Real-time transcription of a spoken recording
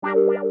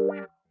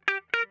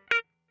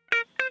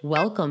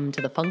Welcome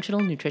to the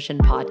Functional Nutrition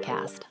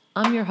Podcast.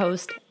 I'm your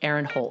host,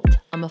 Erin Holt.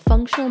 I'm a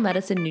functional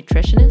medicine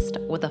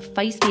nutritionist with a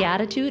feisty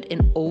attitude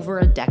and over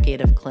a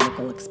decade of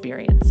clinical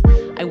experience.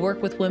 I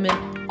work with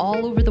women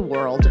all over the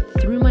world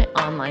through my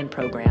online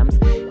programs,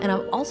 and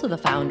I'm also the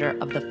founder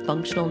of the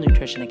Functional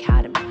Nutrition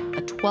Academy,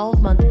 a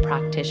 12-month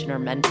practitioner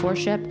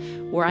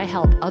mentorship where I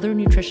help other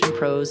nutrition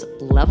pros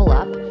level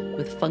up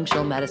with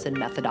functional medicine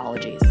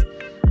methodologies.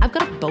 I've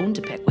got a bone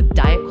to pick with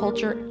diet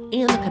culture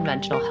and the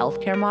conventional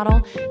healthcare model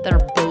that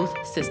are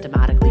both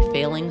systematically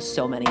failing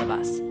so many of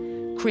us.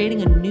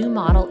 Creating a new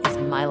model is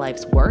my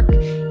life's work,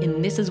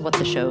 and this is what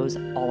the show's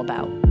all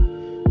about.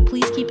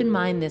 Please keep in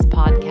mind this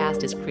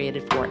podcast is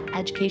created for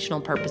educational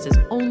purposes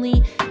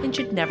only and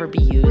should never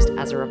be used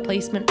as a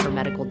replacement for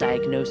medical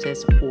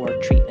diagnosis or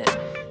treatment.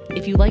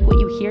 If you like what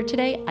you hear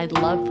today, I'd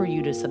love for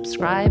you to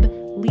subscribe,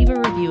 leave a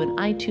review in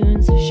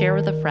iTunes, share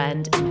with a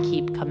friend, and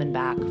keep coming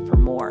back for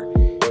more.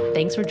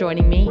 Thanks for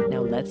joining me.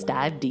 Now let's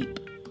dive deep.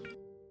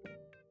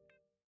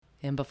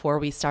 And before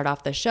we start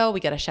off the show, we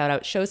got to shout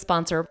out show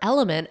sponsor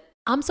Element.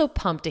 I'm so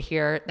pumped to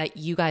hear that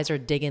you guys are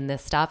digging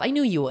this stuff. I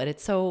knew you would.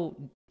 It's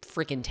so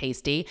freaking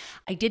tasty.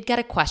 I did get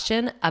a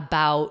question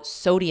about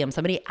sodium.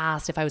 Somebody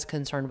asked if I was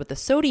concerned with the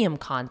sodium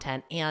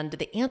content, and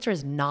the answer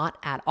is not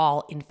at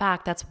all. In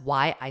fact, that's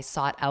why I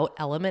sought out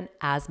Element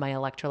as my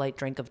electrolyte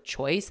drink of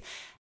choice.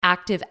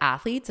 Active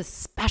athletes,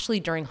 especially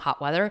during hot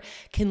weather,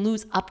 can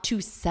lose up to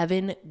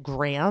 7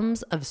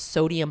 grams of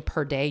sodium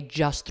per day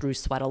just through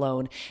sweat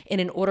alone. And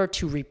in order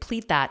to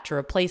replete that, to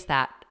replace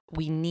that,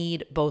 we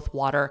need both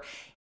water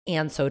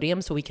and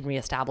sodium so we can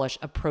reestablish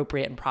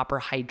appropriate and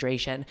proper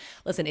hydration.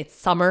 Listen, it's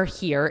summer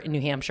here in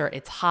New Hampshire.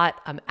 It's hot.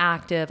 I'm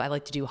active. I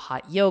like to do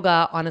hot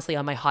yoga. Honestly,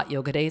 on my hot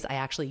yoga days, I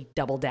actually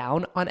double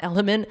down on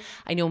Element.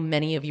 I know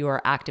many of you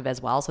are active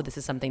as well, so this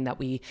is something that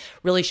we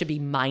really should be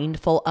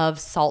mindful of.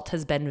 Salt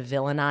has been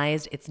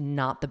villainized. It's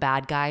not the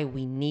bad guy.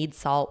 We need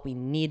salt. We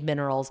need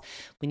minerals.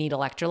 We need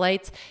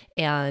electrolytes.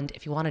 And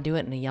if you want to do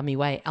it in a yummy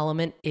way,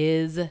 Element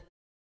is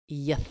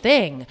your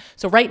thing.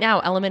 So right now,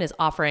 Element is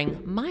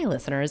offering my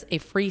listeners a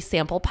free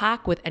sample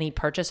pack with any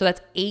purchase. So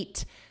that's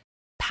 8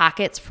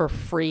 packets for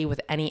free with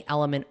any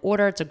Element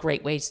order. It's a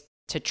great way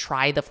to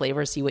try the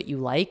flavor, see what you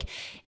like.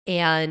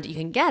 And you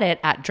can get it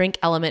at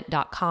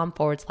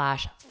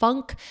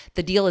drinkelement.com/funk.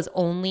 The deal is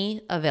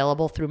only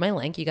available through my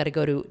link. You got to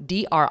go to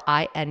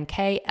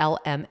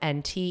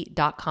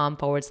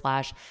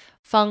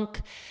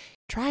drinklmnt.com/funk.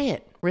 Try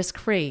it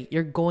risk-free.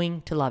 You're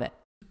going to love it.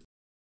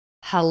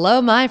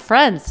 Hello, my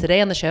friends.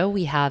 Today on the show,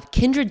 we have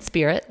kindred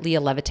spirit,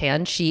 Leah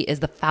Levitan. She is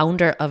the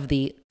founder of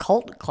the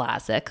cult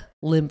classic,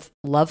 Lymph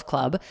Love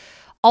Club,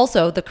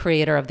 also the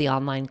creator of the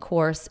online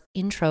course,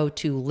 Intro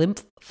to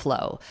Lymph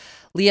Flow.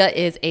 Leah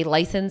is a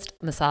licensed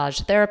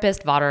massage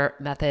therapist, Vater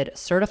method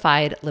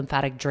certified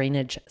lymphatic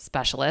drainage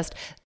specialist.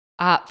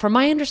 From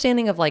my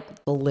understanding of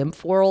like the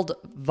lymph world,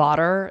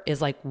 Vater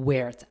is like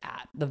where it's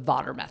at, the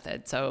Vater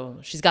method. So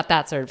she's got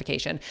that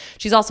certification.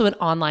 She's also an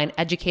online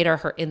educator.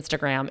 Her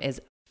Instagram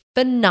is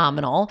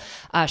phenomenal.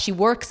 She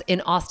works in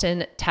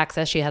Austin,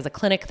 Texas. She has a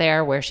clinic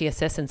there where she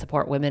assists and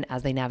supports women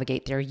as they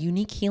navigate their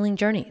unique healing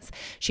journeys.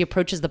 She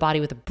approaches the body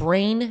with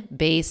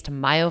brain-based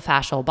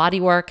myofascial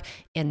bodywork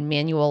and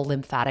manual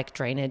lymphatic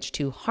drainage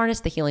to harness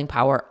the healing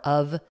power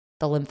of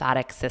the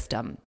lymphatic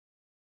system.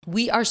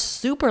 We are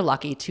super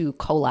lucky to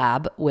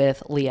collab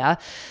with Leah.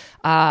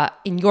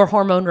 In Your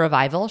Hormone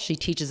Revival, she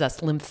teaches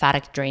us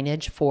lymphatic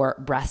drainage for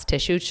breast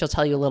tissue. She'll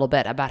tell you a little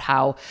bit about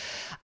how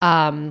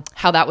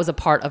that was a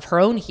part of her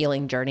own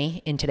healing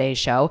journey in today's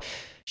show.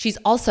 She's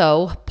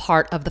also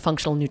part of the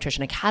Functional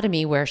Nutrition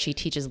Academy where she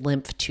teaches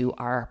lymph to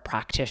our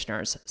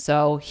practitioners.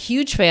 So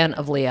huge fan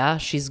of Leah.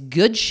 She's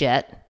good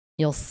shit.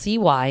 You'll see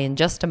why in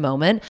just a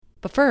moment.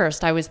 But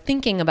first, I was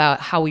thinking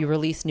about how we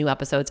release new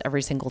episodes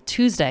every single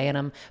Tuesday, and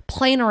I'm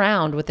playing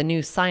around with the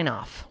new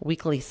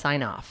weekly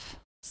sign-off.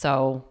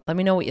 So let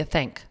me know what you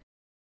think.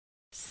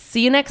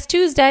 See you next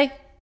Tuesday.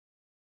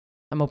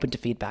 I'm open to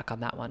feedback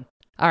on that one.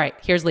 All right,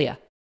 here's Leah.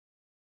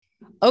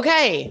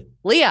 Okay,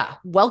 Leah,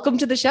 welcome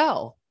to the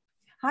show.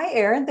 Hi,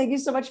 Erin. Thank you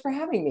so much for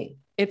having me.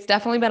 It's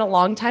definitely been a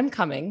long time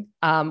coming.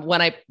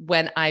 When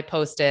I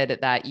posted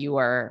that you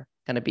were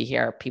going to be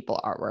here, people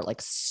were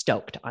like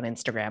stoked on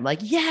Instagram. Like,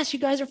 yes, you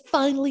guys are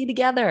finally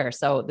together.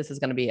 So this is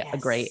going to be a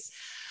great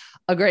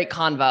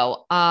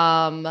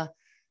convo.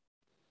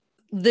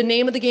 The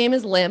name of the game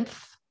is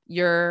Lymph.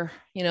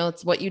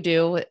 It's what you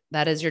do.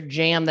 That is your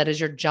jam. That is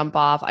your jump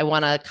off. I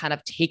want to kind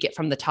of take it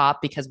from the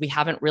top because we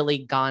haven't really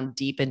gone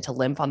deep into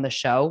lymph on the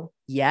show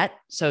yet.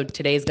 So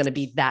today's going to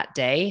be that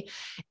day.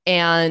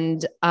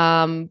 And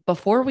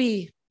before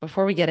we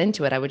get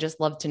into it, I would just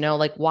love to know,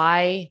 like,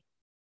 why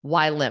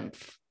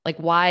lymph? Like,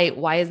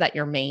 why is that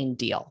your main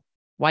deal?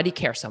 Why do you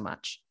care so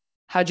much?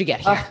 How'd you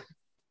get here?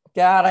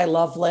 God, I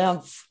love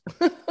lymph.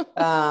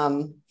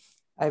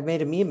 I've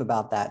made a meme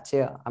about that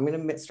too. I'm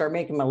going to start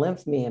making my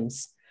lymph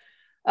memes.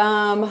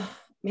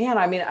 Man,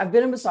 I mean, I've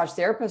been a massage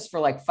therapist for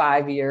like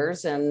 5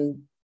 years,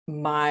 and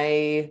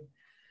my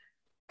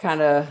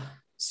kind of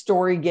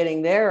story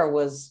getting there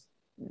was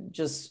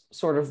just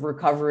sort of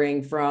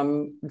recovering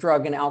from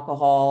drug and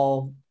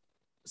alcohol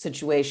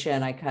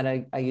situation.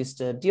 I used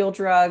to deal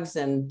drugs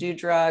and do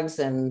drugs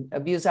and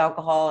abuse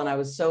alcohol. And I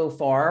was so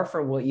far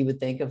from what you would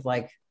think of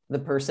like the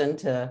person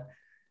to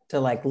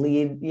like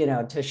lead,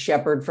 to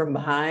shepherd from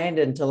behind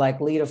and to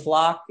like lead a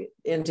flock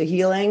into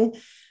healing.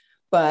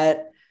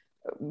 But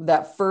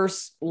that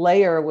first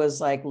layer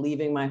was like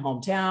leaving my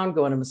hometown,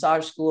 going to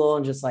massage school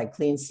and just like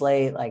clean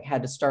slate, like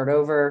had to start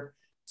over.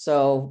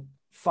 So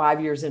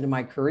 5 years into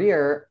my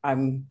career,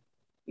 I'm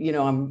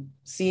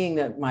seeing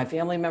that my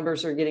family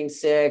members are getting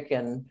sick,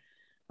 and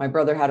my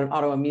brother had an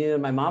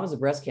autoimmune. My mom is a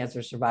breast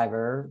cancer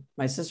survivor.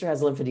 My sister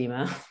has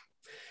lymphedema.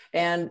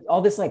 And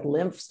all this like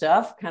lymph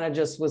stuff kind of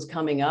just was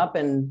coming up,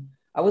 and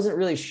I wasn't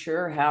really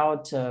sure how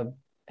to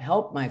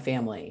help my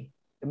family,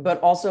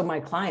 but also my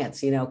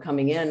clients,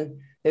 coming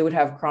in, they would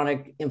have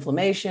chronic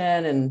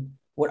inflammation, and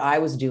what I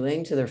was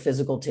doing to their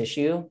physical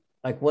tissue,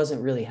 like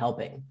wasn't really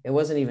helping. It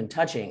wasn't even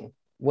touching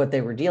what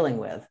they were dealing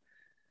with.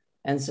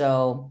 And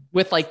so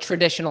with like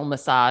traditional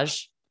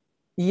massage.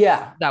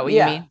 Yeah. Is that what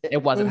you mean?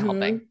 It wasn't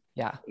helping.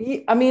 Yeah.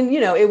 I mean,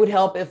 it would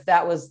help if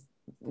that was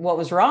what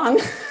was wrong,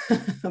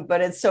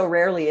 but it so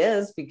rarely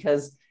is,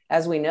 because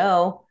as we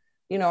know,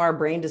 our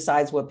brain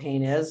decides what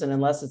pain is. And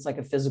unless it's like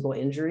a physical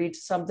injury to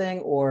something,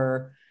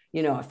 or,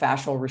 a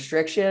fascial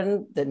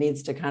restriction that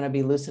needs to kind of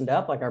be loosened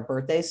up, like our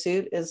birthday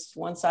suit is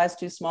one size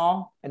too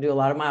small. I do a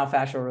lot of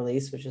myofascial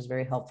release, which is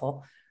very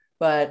helpful.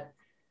 But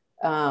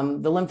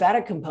the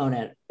lymphatic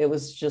component, it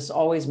was just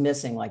always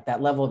missing, like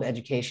that level of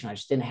education. I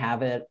just didn't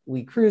have it.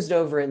 We cruised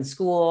over it in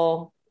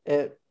school.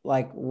 It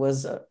like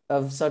was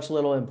of such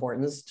little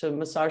importance to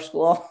massage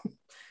school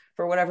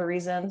for whatever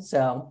reason.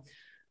 So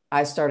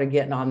I started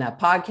getting on that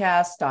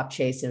podcast, Stop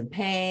Chasing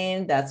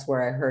Pain. That's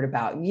where I heard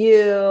about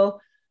you.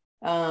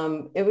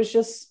 It was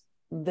just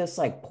this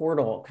like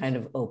portal kind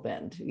of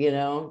opened,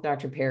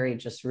 Dr. Perry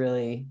just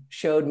really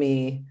showed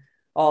me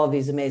all of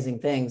these amazing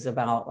things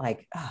about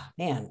like, oh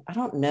man, I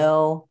don't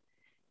know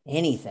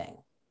anything.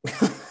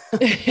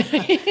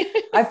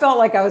 I felt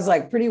like I was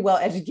like pretty well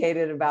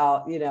educated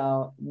about,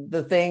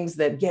 the things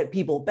that get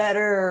people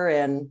better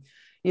and,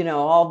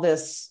 all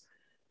this,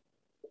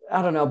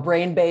 I don't know,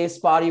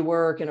 brain-based body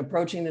work and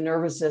approaching the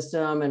nervous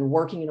system and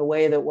working in a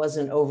way that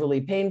wasn't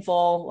overly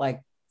painful.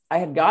 Like I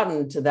had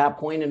gotten to that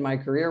point in my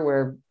career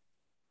where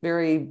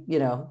very,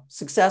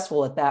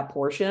 successful at that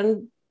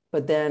portion,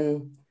 but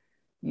then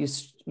you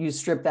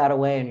strip that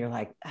away and you're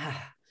like,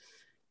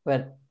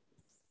 but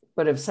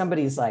if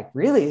somebody's like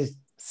really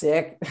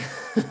sick,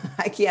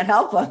 I can't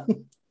help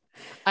them.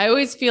 I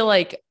always feel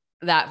like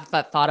that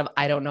thought of,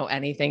 I don't know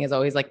anything is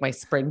always like my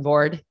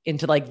springboard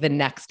into like the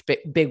next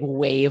big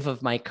wave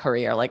of my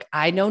career. Like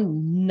I know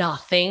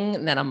nothing.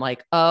 And then I'm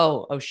like,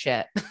 oh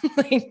shit.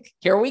 Like,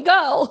 here we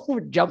go.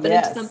 We're jumping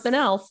into something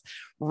else,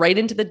 right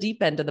into the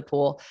deep end of the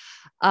pool.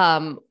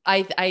 I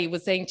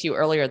was saying to you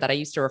earlier that I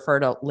used to refer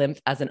to Lymph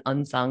as an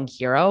unsung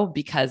hero,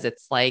 because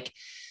it's like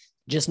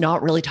just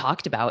not really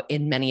talked about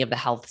in many of the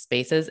health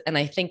spaces. And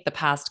I think the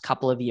past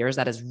couple of years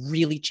that has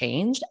really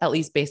changed, at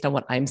least based on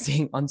what I'm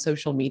seeing on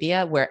social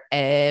media, where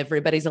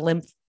everybody's a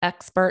lymph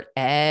expert.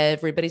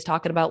 Everybody's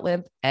talking about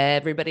lymph.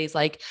 Everybody's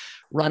like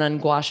running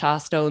gua sha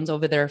stones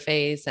over their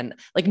face. And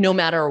like, no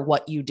matter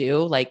what you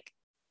do, like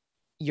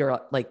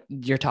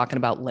you're talking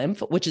about lymph,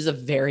 which is a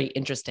very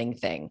interesting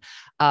thing.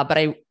 But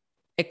I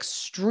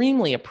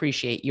extremely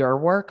appreciate your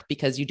work,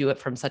 because you do it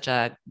from such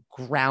a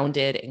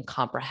grounded and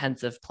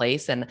comprehensive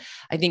place. And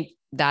I think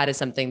that is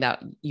something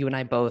that you and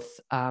I both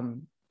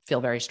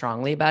feel very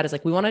strongly about, is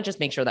like, we want to just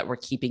make sure that we're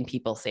keeping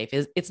people safe.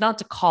 It's not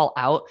to call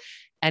out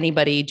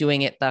anybody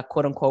doing it the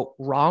quote unquote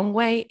wrong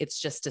way. It's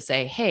just to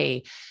say,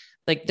 hey,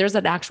 like there's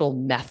an actual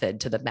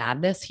method to the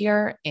madness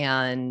here.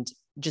 And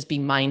just be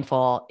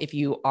mindful if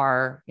you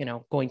are,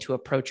 going to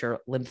approach your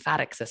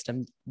lymphatic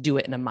system, do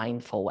it in a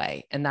mindful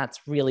way. And that's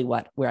really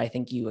where I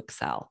think you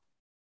excel.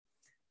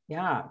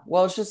 Yeah.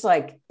 Well, it's just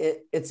like,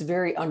 it's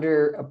very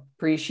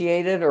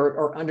underappreciated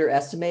or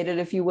underestimated,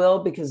 if you will,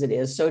 because it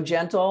is so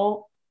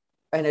gentle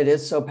and it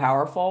is so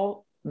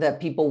powerful that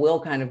people will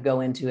kind of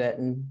go into it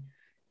and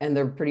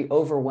they're pretty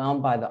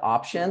overwhelmed by the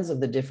options of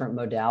the different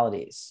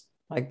modalities.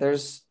 Like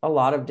there's a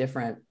lot of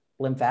different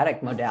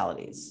lymphatic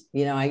modalities.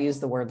 I use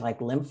the word like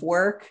lymph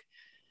work.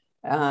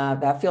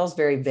 That feels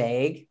very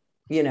vague,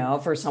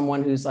 for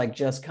someone who's like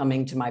just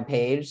coming to my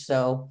page.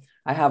 So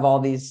I have all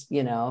these,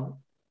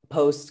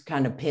 posts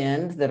kind of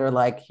pinned that are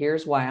like,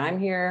 here's why I'm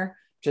here,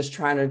 just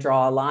trying to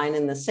draw a line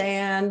in the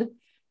sand,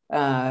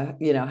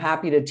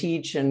 happy to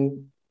teach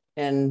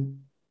and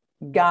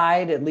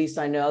guide. At least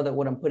I know that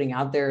what I'm putting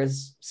out there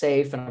is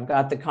safe. And I've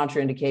got the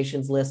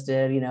contraindications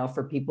listed,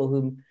 for people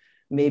who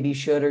maybe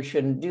should or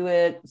shouldn't do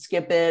it,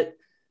 skip it,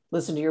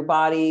 listen to your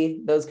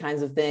body, those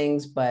kinds of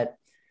things. But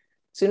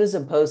as soon as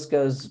a post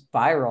goes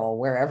viral,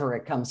 wherever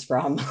it comes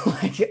from,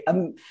 like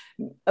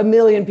a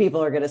million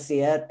people are going to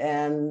see it.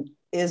 And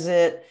is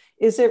it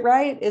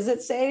right? Is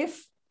it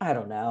safe? I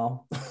don't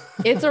know.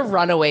 It's a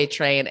runaway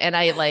train. And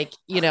I like,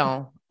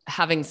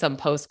 having some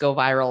posts go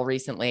viral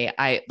recently.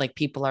 I like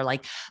people are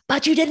like,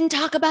 but you didn't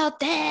talk about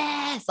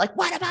this. Like,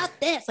 what about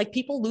this? Like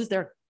people lose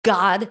their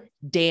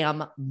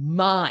goddamn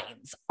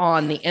minds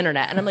on the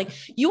internet. And I'm like,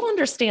 you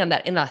understand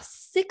that in a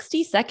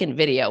 60-second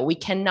video, we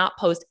cannot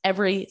post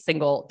every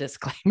single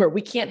disclaimer.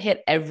 We can't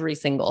hit every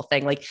single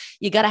thing. Like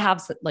you got to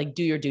have like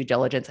do your due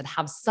diligence and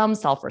have some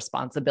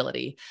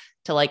self-responsibility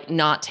to like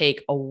not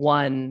take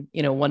one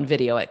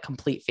video at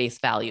complete face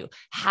value.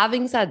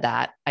 Having said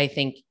that, I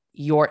think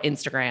your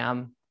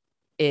Instagram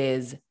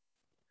is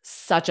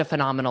such a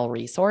phenomenal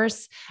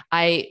resource.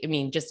 I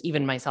mean, just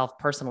even myself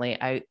personally,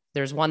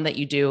 there's one that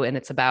you do and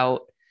it's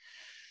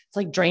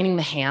like draining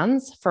the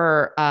hands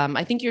for,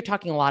 I think you're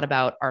talking a lot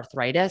about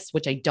arthritis,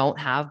 which I don't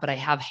have, but I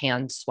have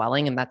hand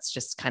swelling. And that's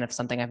just kind of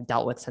something I've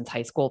dealt with since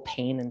high school,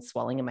 pain and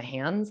swelling in my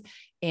hands.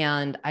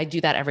 And I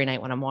do that every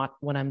night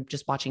when I'm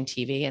just watching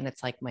TV, and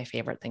it's like my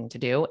favorite thing to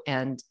do.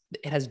 And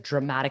it has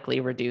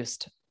dramatically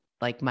reduced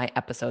like my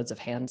episodes of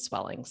hand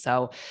swelling.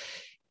 So,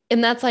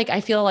 and that's like,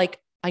 I feel like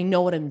I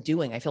know what I'm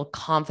doing. I feel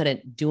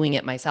confident doing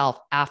it myself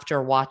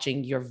after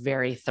watching your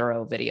very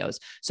thorough videos.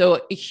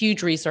 So a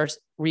huge resource.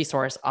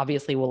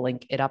 Obviously, we'll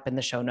link it up in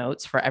the show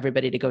notes for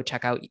everybody to go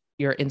check out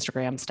your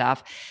Instagram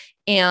stuff.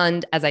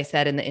 And as I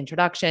said in the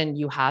introduction,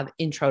 you have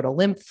intro to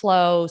lymph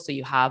flow. So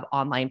you have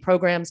online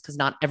programs because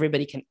not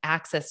everybody can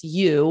access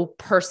you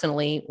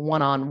personally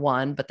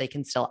one-on-one, but they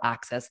can still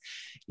access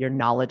your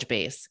knowledge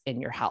base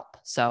and your help.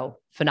 So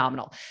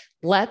phenomenal.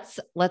 Let's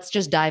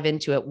just dive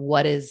into it.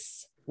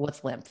 What's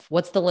lymph?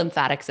 What's the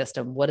lymphatic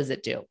system? What does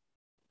it do?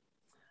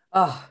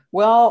 Oh,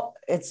 well,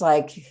 it's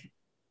like,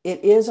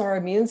 it is our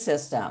immune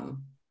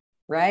system,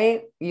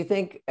 right? You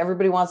think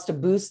everybody wants to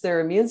boost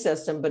their immune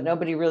system, but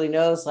nobody really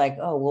knows like,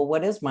 oh, well,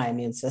 what is my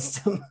immune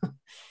system?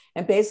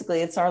 And basically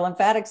it's our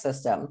lymphatic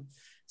system.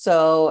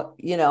 So,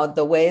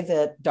 the way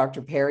that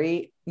Dr.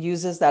 Perry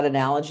uses that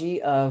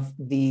analogy of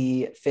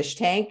the fish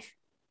tank,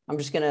 I'm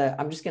just going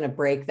to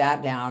break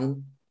that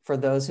down for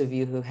those of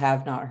you who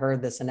have not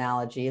heard this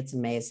analogy. It's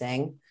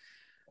amazing.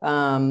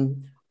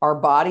 Our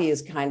body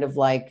is kind of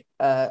like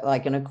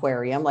an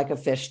aquarium, like a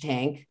fish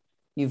tank.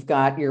 You've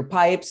got your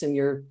pipes and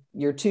your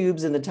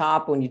tubes in the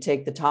top when you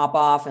take the top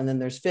off, and then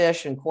there's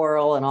fish and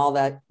coral and all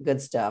that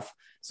good stuff.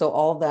 So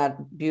all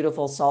that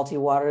beautiful salty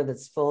water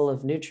that's full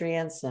of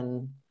nutrients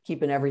and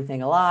keeping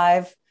everything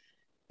alive.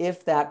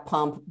 If that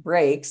pump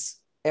breaks,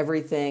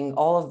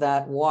 all of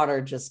that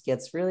water just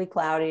gets really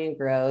cloudy and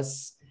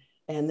gross.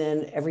 And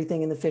then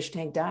everything in the fish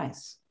tank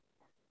dies.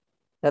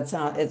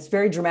 It's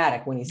very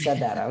dramatic when he said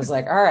that. I was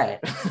like, all right.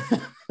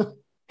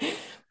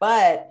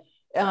 But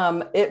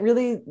it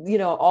really,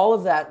 all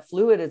of that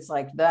fluid, it's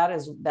like, that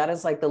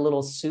is like the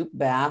little soup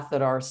bath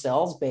that our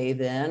cells bathe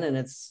in. And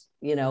it's,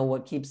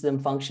 what keeps them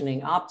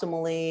functioning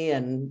optimally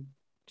and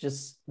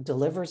just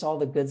delivers all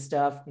the good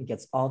stuff and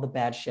gets all the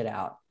bad shit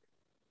out.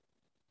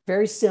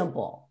 Very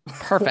simple.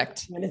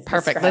 Perfect.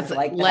 Perfect.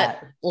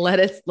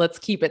 Let's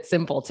keep it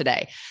simple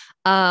today.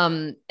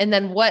 And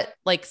then what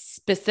are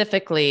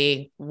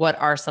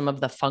some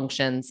of the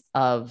functions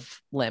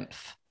of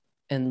lymph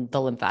in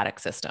the lymphatic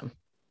system?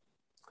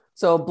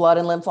 So blood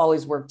and lymph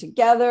always work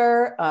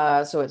together.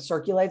 So it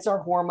circulates our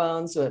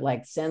hormones. So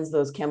it sends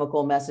those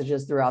chemical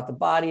messages throughout the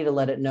body to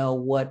let it know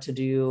what to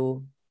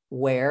do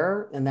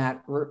where. And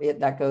that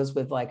goes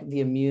with the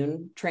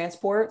immune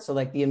transport. So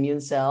the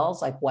immune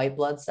cells, like white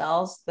blood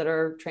cells that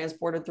are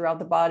transported throughout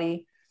the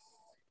body.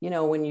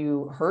 When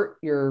you hurt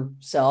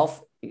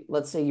yourself,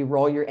 let's say you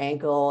roll your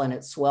ankle and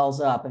it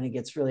swells up and it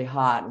gets really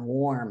hot and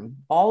warm.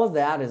 All of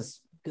that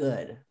is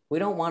good. We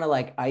don't want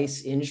to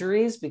ice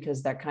injuries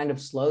because that kind of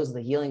slows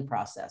the healing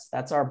process.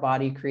 That's our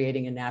body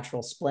creating a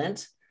natural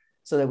splint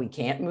so that we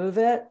can't move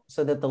it,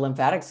 so that the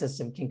lymphatic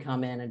system can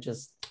come in and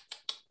just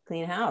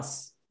clean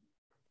house.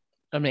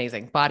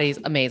 Amazing. Body's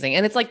amazing.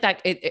 And it's like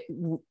that.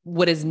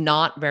 What is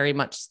not very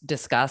much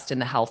discussed in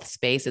the health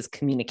space is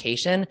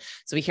communication.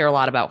 So we hear a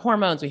lot about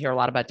hormones. We hear a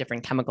lot about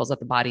different chemicals that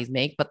the bodies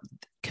make, but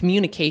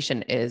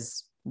communication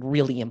is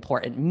really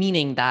important,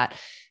 meaning that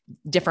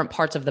different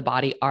parts of the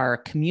body are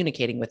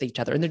communicating with each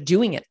other and they're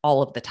doing it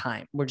all of the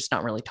time. We're just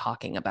not really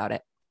talking about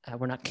it.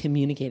 We're not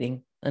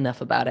communicating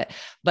enough about it,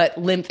 but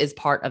lymph is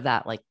part of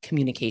that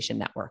communication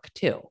network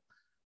too.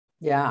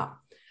 Yeah.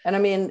 And I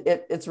mean,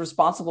 it's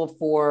responsible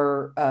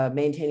for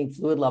maintaining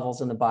fluid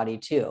levels in the body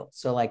too.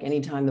 So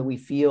anytime that we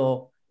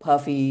feel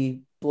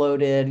puffy,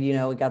 bloated,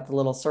 we got the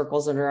little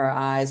circles under our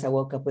eyes. I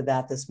woke up with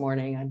that this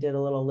morning. I did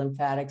a little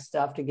lymphatic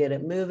stuff to get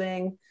it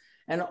moving.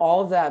 And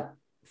all of that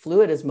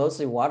fluid is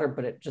mostly water,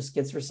 but it just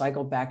gets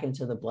recycled back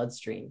into the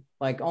bloodstream.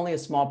 Only a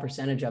small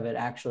percentage of it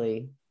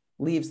actually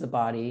leaves the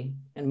body.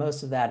 And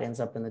most of that ends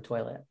up in the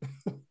toilet.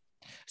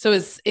 So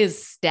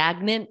is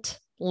stagnant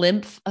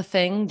lymph a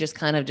thing? Just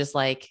kind of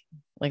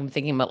I'm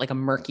thinking about a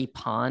murky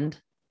pond.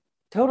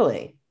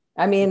 Totally.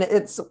 I mean,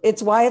 it's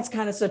why it's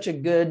kind of such a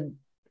good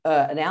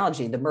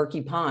analogy, the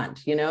murky pond.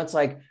 It's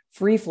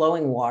free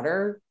flowing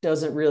water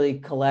doesn't really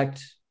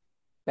collect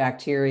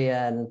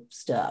bacteria and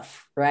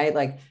stuff,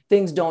 right?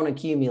 Things don't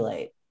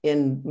accumulate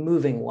in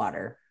moving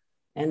water.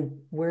 and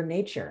we're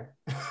nature.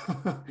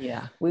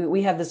 Yeah.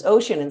 We have this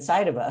ocean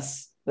inside of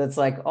us that's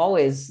like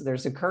always,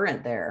 there's a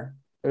current there,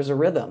 there's a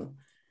rhythm.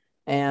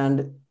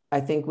 And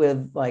I think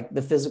with like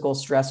the physical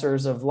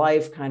stressors of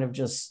life kind of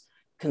just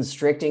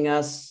constricting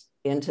us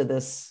into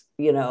this,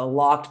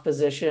 locked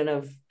position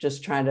of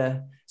just trying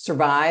to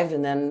survive.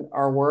 And then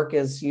our work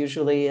is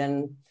usually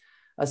in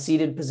a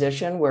seated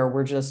position where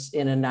we're just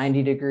in a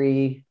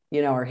 90-degree,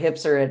 our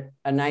hips are at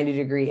a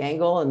 90-degree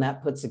angle, and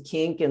that puts a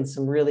kink in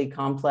some really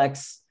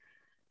complex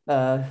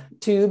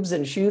tubes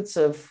and chutes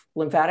of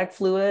lymphatic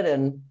fluid.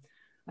 And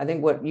I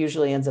think what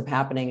usually ends up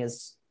happening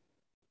is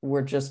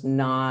we're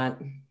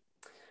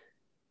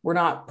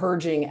not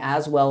purging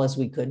as well as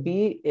we could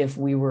be if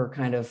we were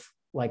kind of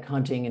like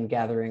hunting and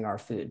gathering our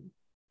food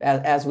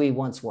as we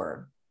once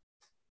were.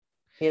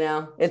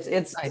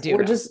 It's I do.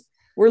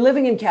 We're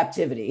living in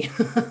captivity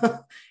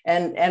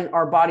and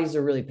our bodies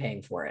are really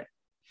paying for it.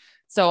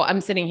 So I'm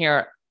sitting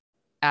here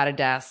at a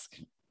desk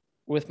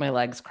with my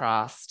legs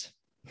crossed,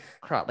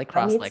 like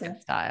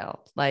cross-legged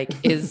style. Like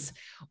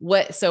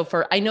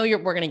I know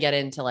we're going to get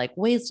into like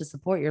ways to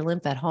support your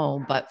lymph at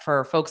home, but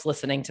for folks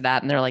listening to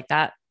that and they're like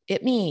that,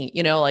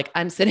 like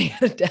I'm sitting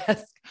at a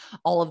desk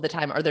all of the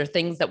time. Are there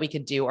things that we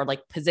could do, or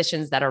like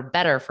positions that are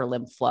better for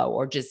lymph flow,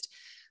 or just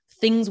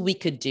things we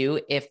could do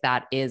if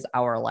that is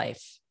our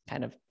life,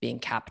 kind of being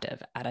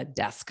captive at a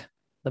desk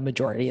the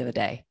majority of the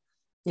day?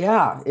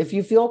 Yeah. If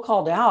you feel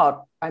called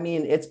out, I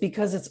mean, it's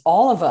because it's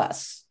all of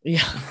us.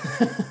 Yeah.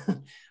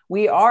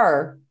 We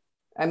are.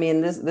 I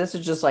mean, this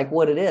is just like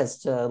what it is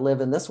to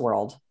live in this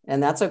world.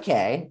 And that's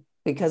okay,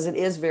 because it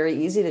is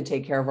very easy to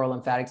take care of our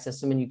lymphatic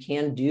system, and you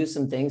can do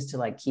some things to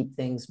like keep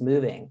things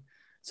moving.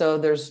 So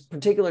there's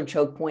particular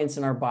choke points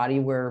in our body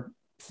where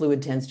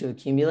fluid tends to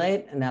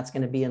accumulate, and that's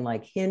going to be in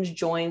like hinge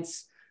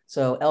joints.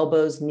 So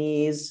elbows,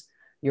 knees,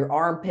 your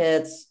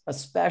armpits,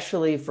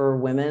 especially for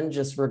women,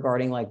 just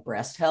regarding like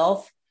breast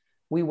health.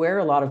 We wear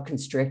a lot of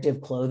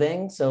constrictive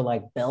clothing. So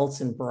like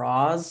belts and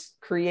bras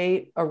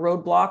create a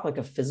roadblock, like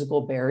a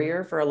physical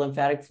barrier for our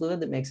lymphatic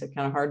fluid that makes it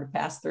kind of hard to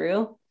pass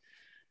through.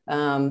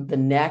 The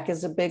neck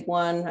is a big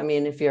one. I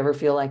mean, if you ever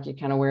feel like you're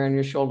kind of wearing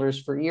your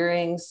shoulders for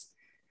earrings,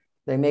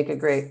 they make a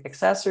great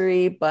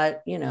accessory,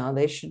 but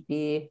they should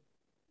be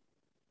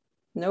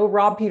no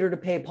rob Peter to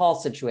pay Paul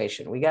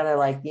situation. We got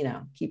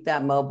to keep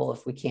that mobile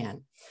if we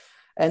can.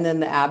 And then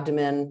the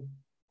abdomen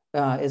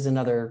is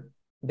another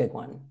big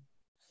one.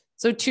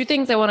 So two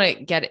things I want to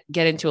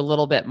get into a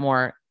little bit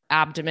more: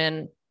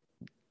 abdomen,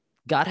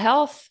 gut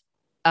health,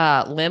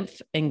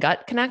 lymph and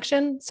gut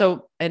connection.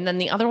 So, and then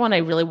the other one I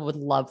really would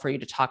love for you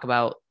to talk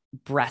about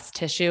breast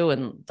tissue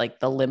and like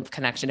the lymph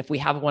connection. If we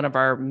have one of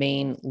our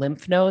main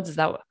lymph nodes,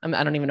 I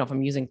don't even know if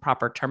I'm using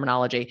proper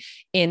terminology,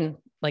 in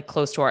like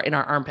in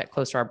our armpit,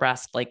 close to our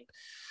breast, like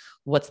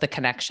what's the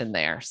connection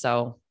there?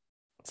 So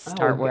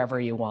start wherever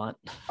you want.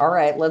 All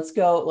right, let's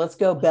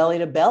go belly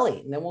to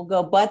belly, and then we'll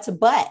go butt to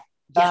butt.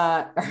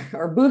 Yes.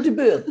 Or boob to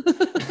boob.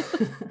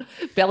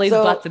 Bellies,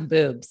 butts, and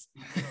boobs.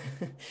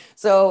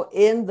 So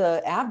in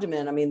the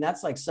abdomen, I mean,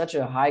 that's like such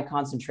a high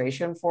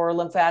concentration for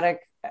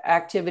lymphatic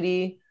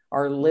activity.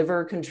 Our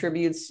liver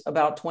contributes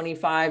about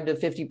 25 to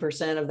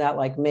 50% of that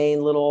like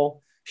main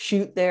little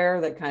chute there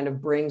that kind of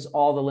brings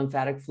all the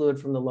lymphatic fluid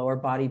from the lower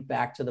body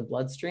back to the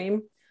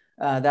bloodstream.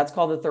 That's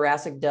called the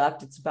thoracic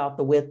duct. It's about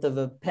the width of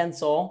a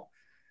pencil.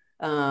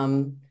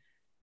 And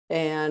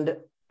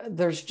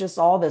there's just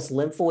all this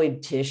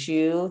lymphoid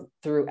tissue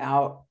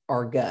throughout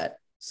our gut.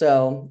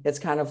 So it's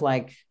kind of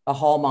like a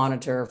hall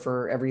monitor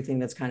for everything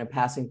that's kind of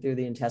passing through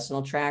the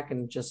intestinal tract,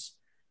 and just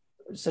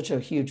such a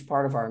huge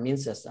part of our immune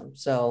system.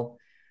 So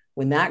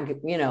when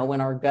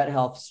our gut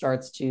health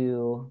starts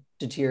to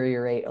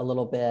deteriorate a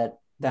little bit,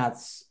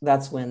 that's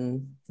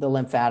when the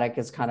lymphatic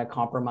is kind of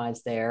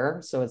compromised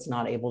there. So it's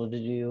not able to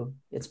do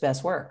its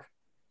best work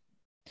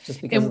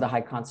just because of the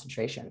high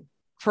concentration.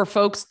 For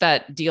folks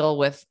that deal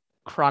with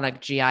chronic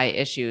GI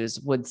issues,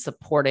 would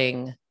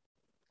supporting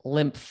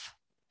lymph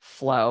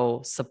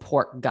flow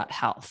support gut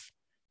health?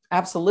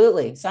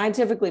 Absolutely.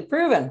 Scientifically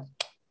proven.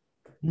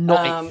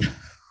 Nice.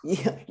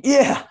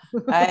 Yeah.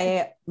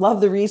 I love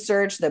the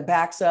research that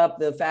backs up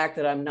the fact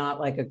that I'm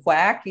not like a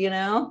quack,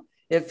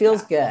 it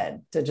feels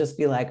good to just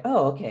be like,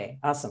 oh, okay,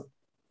 awesome.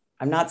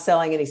 I'm not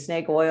selling any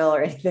snake oil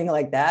or anything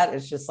like that.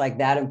 It's just like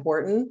that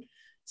important.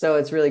 So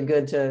it's really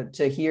good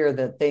to hear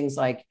that things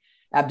like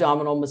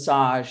abdominal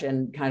massage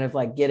and kind of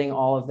like getting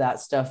all of that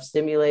stuff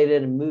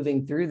stimulated and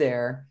moving through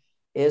there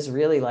is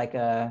really like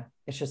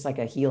it's just like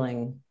a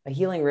healing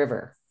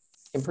river.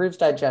 Improves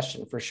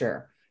digestion for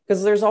sure,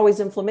 because there's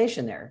always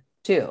inflammation there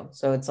too.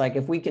 So it's like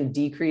if we can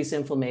decrease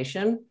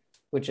inflammation,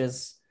 which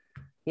is,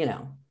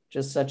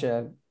 just such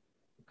a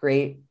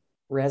great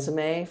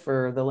resume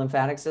for the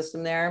lymphatic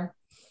system there,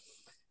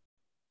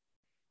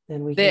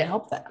 then we can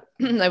help that.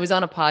 I was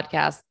on a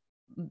podcast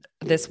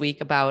this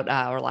week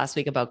or last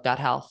week about gut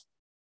health.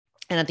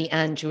 And at the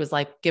end, she was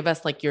like, give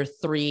us like the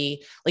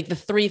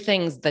three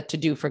things that to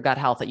do for gut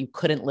health that you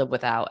couldn't live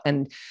without.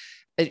 And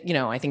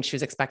I think she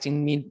was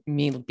expecting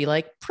me to be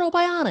like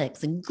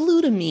probiotics and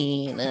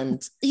glutamine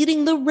and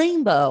eating the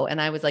rainbow.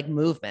 And I was like,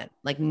 movement,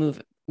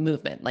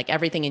 like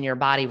everything in your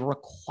body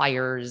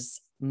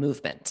requires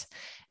movement,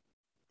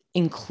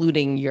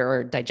 including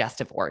your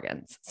digestive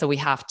organs. So we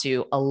have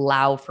to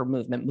allow for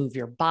movement, move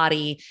your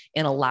body,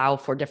 and allow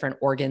for different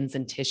organs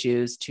and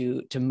tissues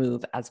to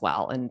move as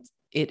well. And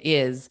it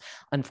is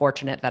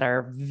unfortunate that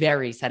our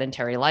very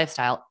sedentary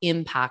lifestyle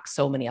impacts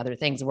so many other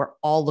things. We're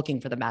all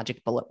looking for the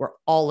magic bullet. We're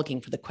all looking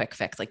for the quick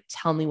fix. Like,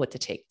 tell me what to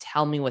take,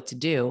 tell me what to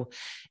do.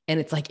 And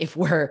it's like, if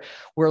we're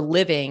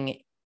living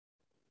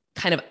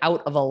kind of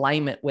out of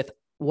alignment with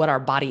what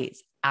our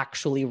bodies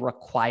actually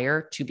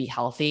require to be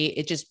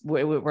healthy,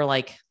 we're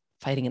like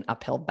fighting an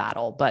uphill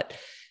battle. But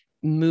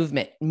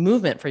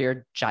movement for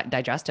your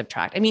digestive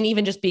tract. I mean,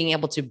 even just being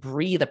able to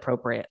breathe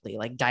appropriately,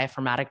 like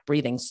diaphragmatic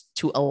breathing,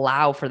 to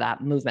allow for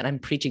that movement. I'm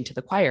preaching to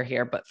the choir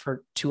here, but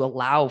to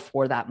allow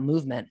for that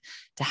movement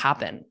to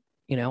happen,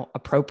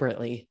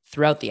 appropriately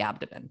throughout the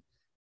abdomen.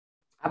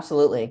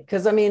 Absolutely.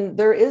 Because I mean,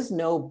 there is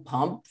no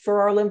pump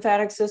for our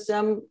lymphatic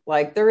system.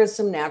 Like, there is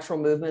some natural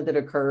movement that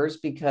occurs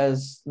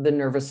because the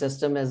nervous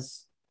system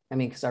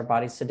because our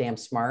body's so damn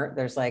smart.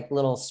 There's like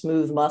little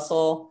smooth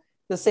muscle,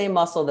 the same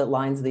muscle that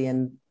lines the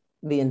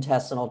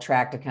intestinal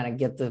tract to kind of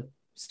get the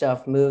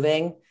stuff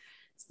moving.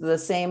 It's the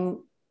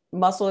same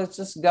muscle. It's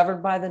just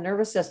governed by the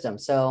nervous system.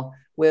 So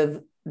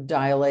with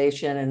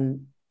dilation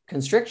and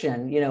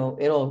constriction,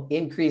 it'll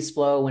increase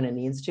flow when it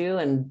needs to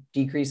and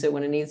decrease it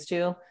when it needs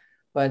to.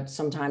 But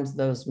sometimes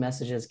those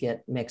messages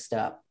get mixed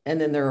up.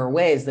 And then there are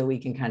ways that we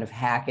can kind of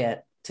hack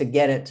it to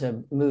get it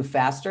to move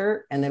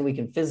faster. And then we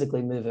can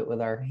physically move it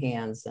with our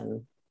hands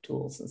and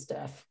tools and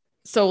stuff.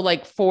 So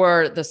like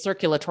for the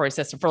circulatory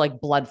system, for like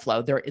blood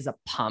flow, there is a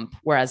pump,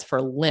 whereas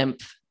for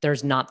lymph,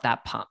 there's not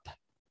that pump,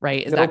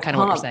 right? Is that kind of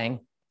what you're saying?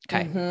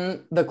 Okay.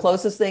 Mm-hmm. The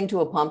closest thing to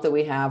a pump that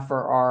we have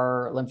for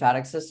our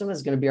lymphatic system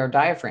is going to be our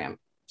diaphragm.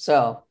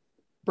 So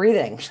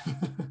breathing,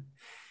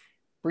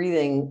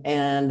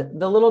 and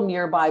the little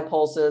nearby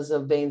pulses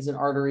of veins and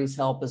arteries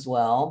help as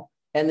well.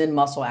 And then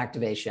muscle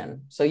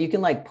activation. So you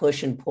can like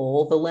push and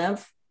pull the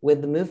lymph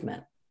with the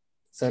movement.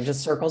 So it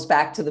just circles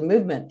back to the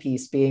movement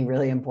piece being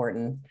really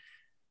important.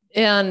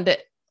 And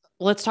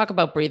let's talk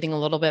about breathing a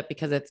little bit,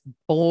 because it's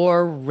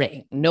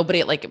boring.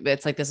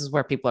 It's like, this is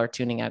where people are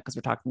tuning out because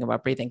we're talking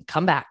about breathing.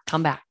 Come back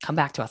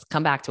to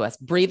us.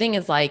 Breathing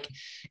is like,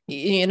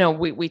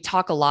 we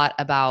talk a lot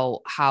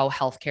about how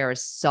healthcare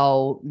is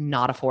so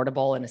not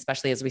affordable. And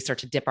especially as we start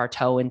to dip our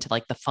toe into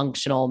like the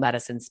functional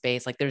medicine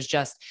space, like there's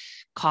just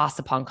cost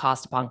upon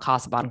cost upon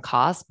cost upon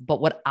cost.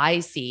 But what I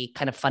see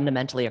kind of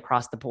fundamentally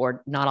across the board,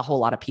 not a whole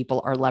lot of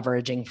people are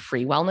leveraging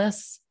free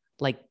wellness,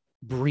 like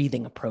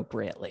breathing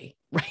appropriately,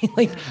 right?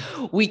 Like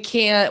we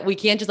can't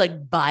just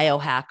like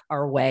biohack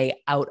our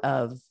way out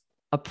of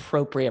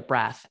appropriate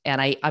breath.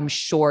 And I'm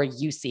sure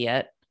you see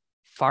it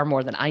far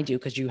more than I do,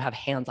 because you have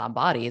hands-on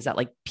bodies, that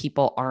like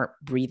people aren't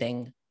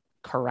breathing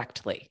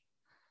correctly.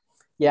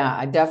 Yeah,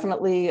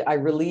 I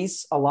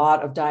release a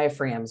lot of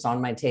diaphragms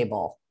on my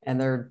table, and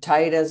they're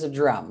tight as a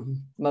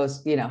drum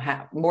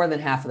more than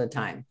half of the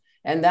time.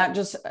 And that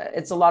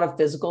it's a lot of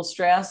physical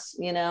stress,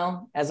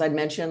 as I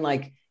mentioned,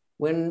 like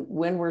when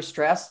we're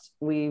stressed,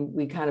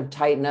 we kind of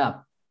tighten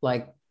up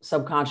like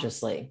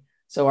subconsciously.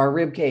 So our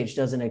rib cage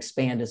doesn't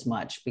expand as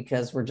much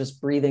because we're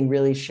just breathing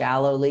really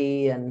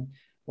shallowly, and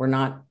we're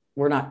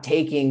not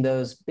taking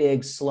those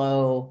big,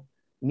 slow,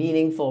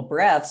 meaningful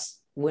breaths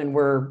when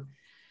we're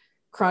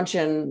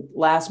crunching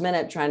last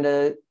minute trying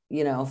to,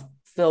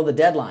 fill the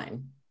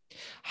deadline.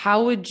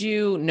 How would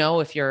you know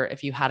if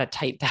you had a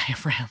tight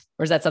diaphragm,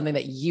 or is that something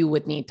that you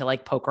would need to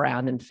like poke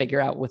around and figure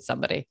out with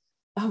somebody?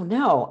 Oh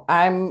no,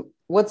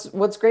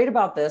 what's great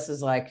about this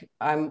is like,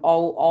 I'm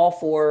all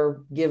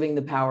for giving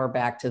the power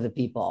back to the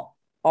people.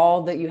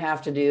 All that you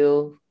have to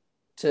do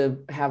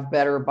to have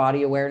better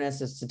body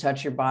awareness is to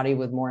touch your body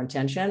with more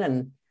intention.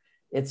 And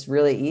it's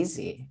really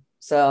easy.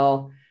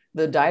 So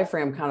the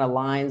diaphragm kind of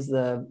lines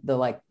the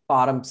like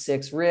bottom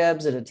 6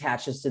 ribs. It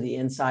attaches to the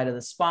inside of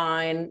the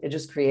spine. It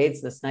just creates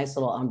this nice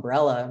little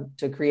umbrella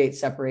to create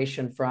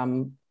separation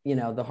from,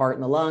 the heart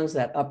and the lungs,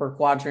 that upper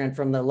quadrant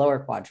from the lower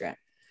quadrant.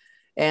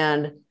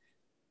 And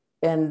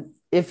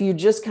if you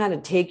just kind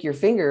of take your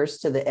fingers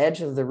to the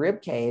edge of the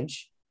rib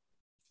cage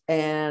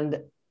and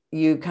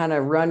you kind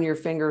of run your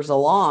fingers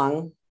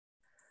along.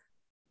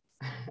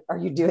 Are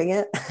you doing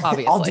it?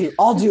 Obviously.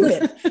 I'll do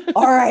it.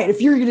 All right.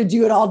 If you're going to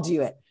do it, I'll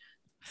do it.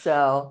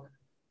 So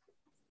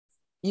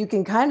you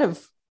can kind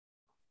of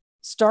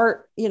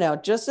start,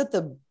 just at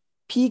the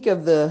peak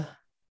of the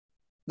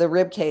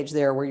rib cage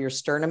there where your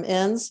sternum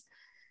ends.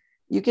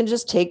 You can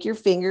just take your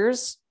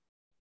fingers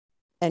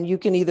and you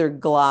can either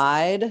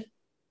glide,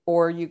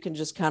 or you can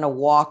just kind of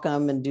walk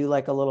them and do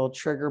like a little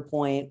trigger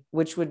point,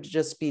 which would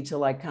just be to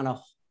like kind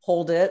of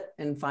hold it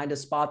and find a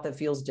spot that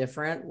feels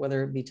different,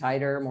 whether it be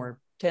tighter, more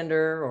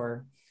tender,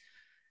 or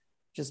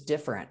just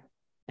different,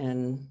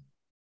 and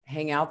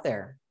hang out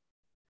there.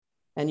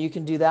 And you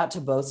can do that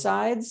to both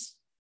sides,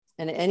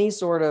 and any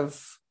sort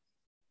of,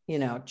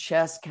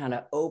 chest kind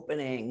of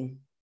opening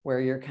where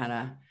you're kind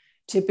of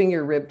tipping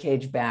your rib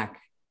cage back,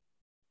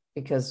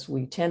 because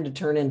we tend to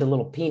turn into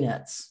little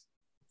peanuts,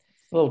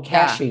 little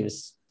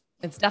cashews.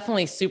 It's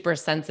definitely super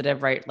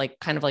sensitive, right? Like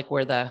kind of like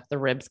where the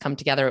ribs come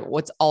together.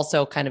 What's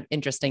also kind of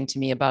interesting to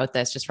me about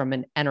this, just from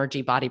an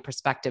energy body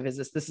perspective, is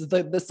this is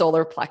the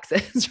solar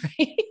plexus,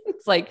 right?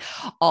 It's like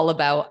all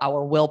about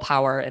our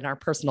willpower and our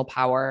personal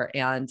power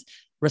and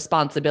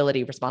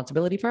responsibility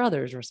for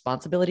others,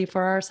 responsibility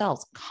for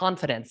ourselves,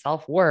 confidence,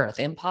 self-worth,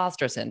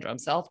 imposter syndrome,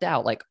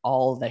 self-doubt, like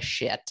all the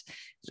shit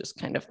just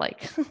kind of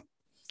like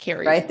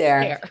carries right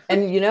there.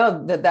 And you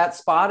know, that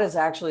spot is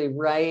actually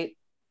right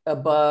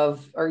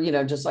above, or, you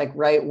know, just like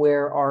right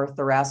where our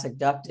thoracic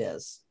duct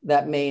is,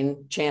 that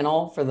main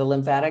channel for the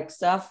lymphatic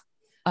stuff.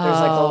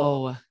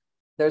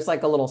 There's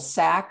like a little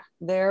sac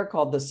there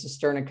called the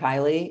cisterna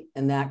chyli,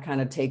 and that kind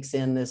of takes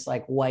in this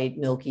like white,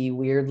 milky,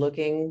 weird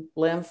looking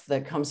lymph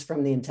that comes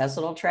from the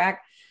intestinal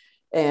tract.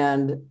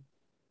 And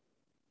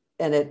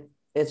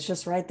it's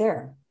just right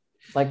there.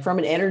 Like from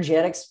an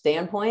energetic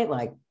standpoint,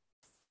 like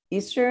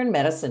Eastern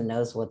medicine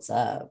knows what's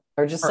up,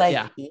 or just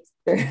like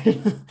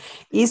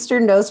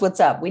Eastern knows what's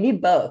up. We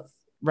need both.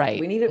 Right.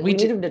 We need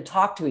them to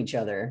talk to each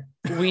other.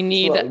 We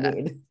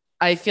need.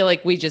 I feel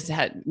like we just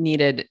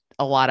needed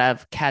a lot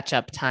of catch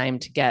up time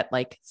to get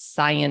like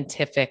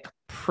scientific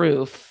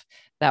proof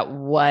that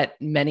what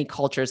many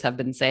cultures have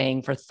been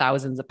saying for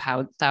thousands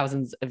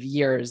of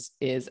years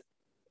is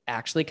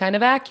actually kind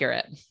of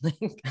accurate.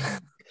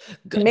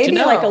 Maybe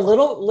like a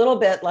little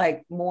bit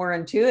like more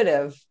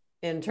intuitive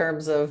in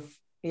terms of,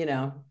 you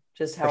know,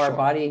 just how our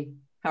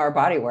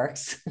body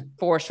works.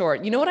 For sure.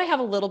 You know what I have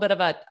a little bit of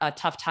a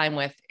tough time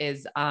with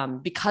is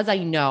because I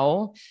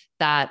know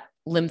that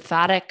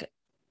lymphatic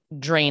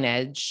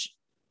drainage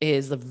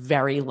is a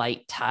very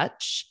light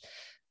touch.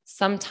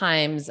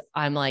 Sometimes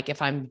I'm like,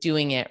 if I'm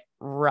doing it,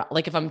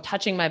 like if I'm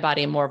touching my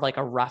body in more of like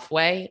a rough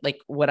way, like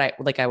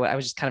I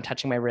was just kind of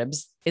touching my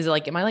ribs. Is it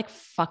like, am I like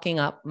fucking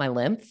up my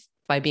lymph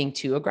by being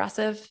too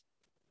aggressive?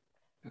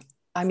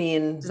 I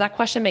mean, does that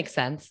question make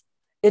sense?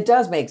 It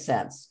does make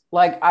sense.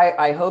 Like,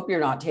 I hope you're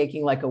not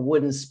taking like a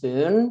wooden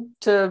spoon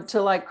to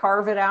like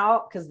carve it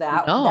out. Cause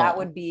that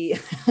would be,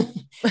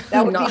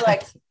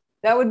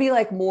 that would be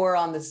like more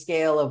on the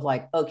scale of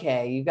like,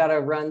 okay, you got to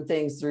run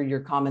things through your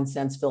common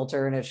sense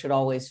filter, and it should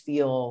always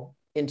feel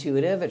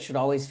intuitive. It should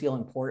always feel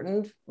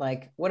important.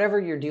 Like whatever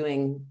you're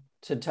doing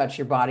to touch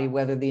your body,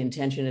 whether the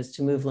intention is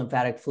to move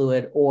lymphatic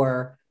fluid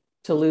or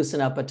to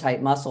loosen up a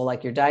tight muscle,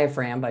 like your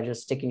diaphragm by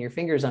just sticking your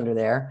fingers under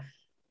there,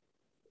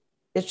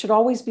 it should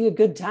always be a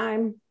good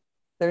time.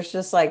 There's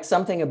just like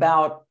something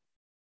about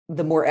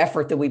the more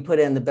effort that we put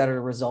in, the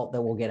better result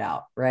that we'll get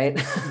out. Right.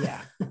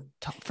 Yeah,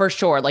 for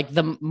sure. Like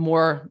the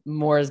more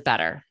is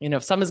better. You know,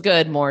 if some is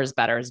good, more is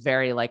better is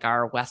very like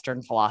our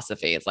Western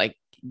philosophy. It's like,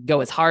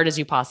 go as hard as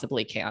you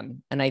possibly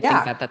can. And I think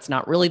that that's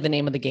not really the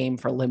name of the game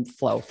for lymph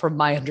flow, from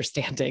my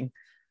understanding.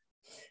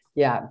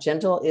 Yeah.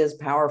 Gentle is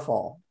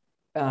powerful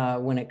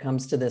when it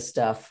comes to this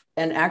stuff.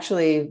 And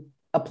actually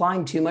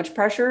applying too much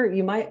pressure,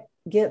 you might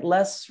get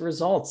less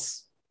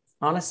results,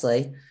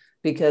 honestly,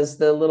 because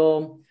those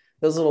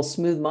little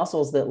smooth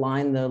muscles that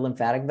line the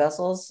lymphatic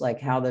vessels, like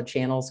how the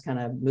channels kind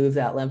of move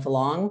that lymph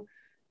along,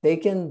 they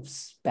can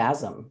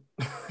spasm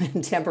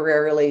and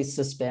temporarily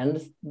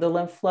suspend the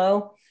lymph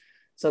flow.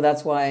 So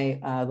that's why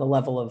the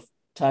level of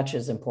touch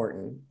is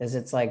important, is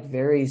it's like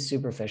very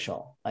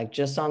superficial, like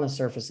just on the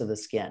surface of the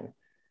skin.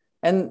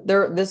 And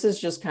this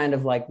is just kind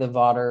of like the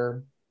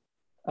Vater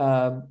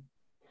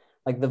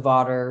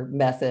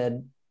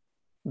method,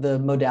 the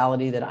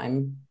modality that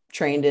I'm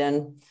trained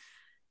in.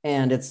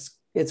 And it's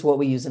what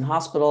we use in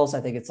hospitals. I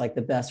think it's like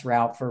the best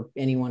route for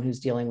anyone who's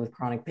dealing with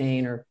chronic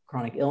pain or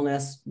chronic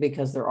illness,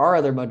 because there are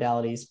other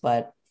modalities,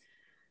 but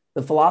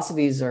the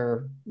philosophies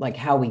are like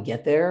how we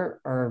get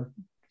there are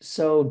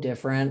so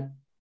different.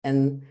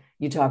 And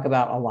you talk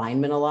about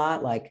alignment a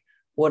lot. Like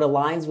what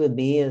aligns with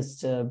me is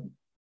to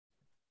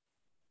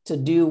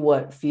do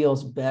what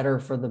feels better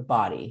for the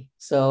body.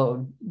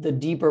 So the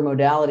deeper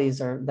modalities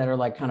that are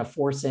like kind of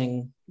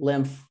forcing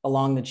lymph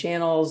along the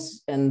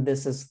channels. And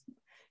this is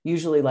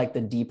usually like the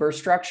deeper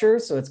structure.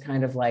 So it's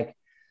kind of like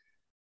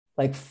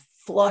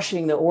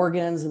flushing the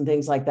organs and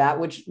things like that,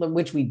 which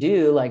we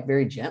do like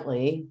very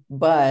gently,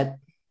 but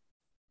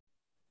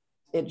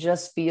it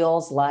just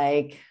feels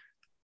like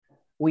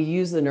we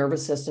use the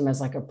nervous system as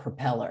like a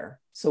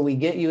propeller. So we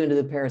get you into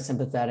the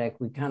parasympathetic,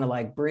 we kind of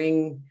like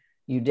bring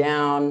you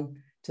down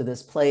to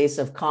this place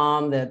of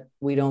calm that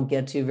we don't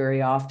get to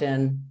very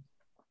often.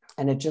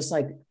 And it just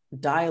like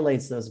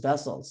dilates those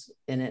vessels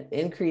and it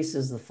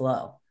increases the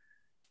flow.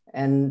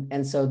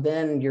 And so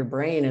then your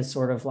brain is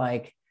sort of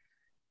like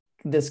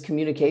this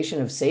communication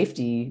of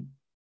safety.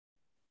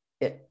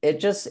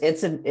 It's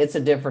a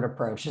different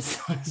approach is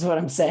what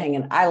I'm saying.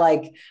 And I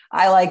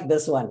like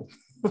this one.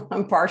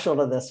 I'm partial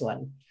to this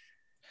one.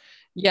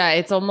 Yeah,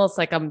 it's almost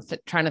like I'm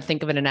trying to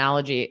think of an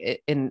analogy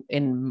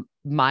in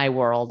my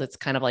world. It's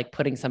kind of like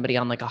putting somebody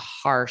on like a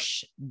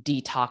harsh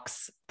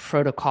detox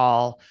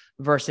protocol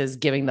versus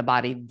giving the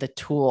body the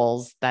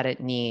tools that it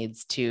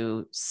needs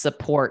to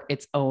support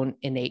its own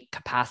innate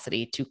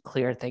capacity to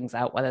clear things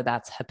out, whether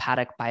that's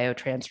hepatic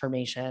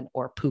biotransformation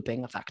or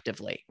pooping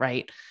effectively,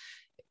 right?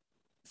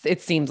 It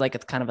seems like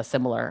it's kind of a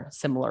similar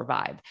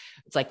vibe.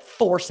 It's like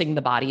forcing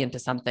the body into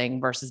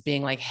something versus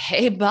being like,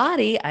 hey,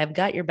 body, I've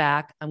got your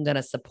back. I'm going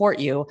to support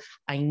you.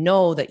 I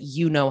know that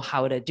you know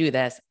how to do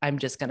this. I'm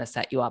just going to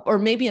set you up. Or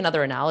maybe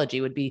another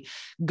analogy would be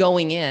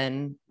going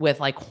in with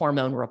like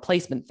hormone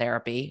replacement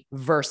therapy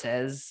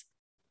versus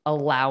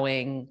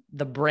allowing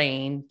the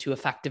brain to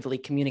effectively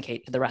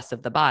communicate to the rest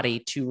of the body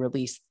to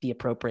release the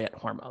appropriate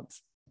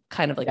hormones.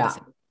 Kind of like the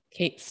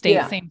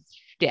same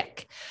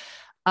shtick.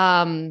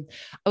 I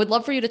would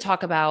love for you to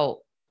talk about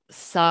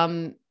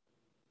some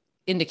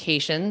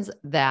indications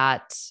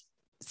that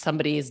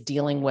somebody is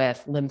dealing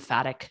with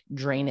lymphatic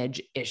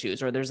drainage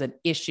issues, or there's an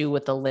issue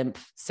with the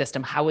lymph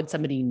system. How would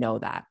somebody know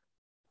that?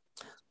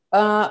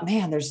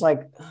 Man,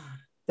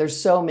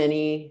 there's so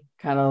many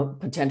kind of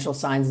potential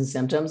signs and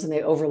symptoms, and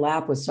they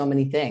overlap with so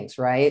many things,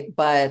 right?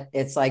 But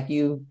it's like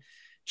you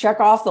check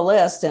off the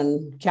list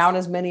and count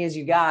as many as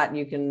you got.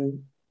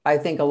 I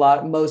think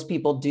most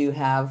people do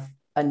have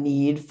a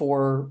need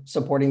for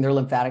supporting their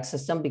lymphatic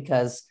system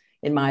because,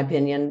 in my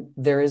opinion,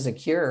 there is a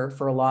cure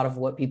for a lot of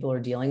what people are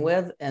dealing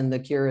with, and the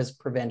cure is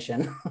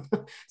prevention.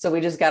 So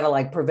we just got to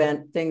like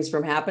prevent things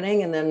from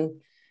happening and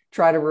then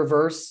try to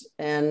reverse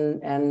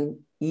and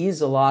ease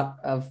a lot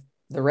of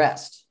the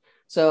rest.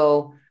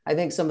 So I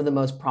think some of the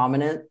most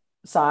prominent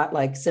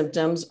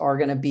symptoms are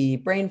going to be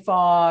brain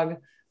fog,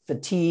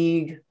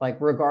 fatigue, like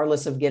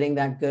regardless of getting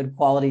that good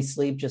quality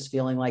sleep, just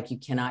feeling like you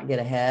cannot get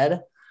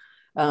ahead.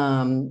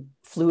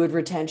 Fluid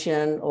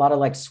retention, a lot of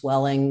like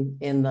swelling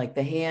in like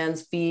the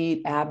hands,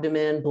 feet,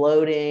 abdomen,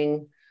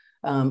 bloating,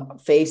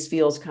 face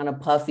feels kind of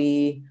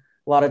puffy.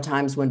 A lot of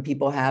times when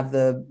people have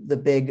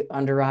the big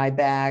under eye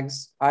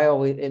bags,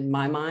 in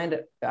my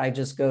mind, I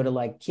just go to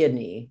like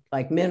kidney,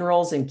 like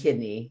minerals and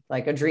kidney,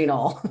 like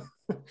adrenal.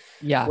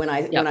 Yeah. When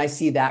I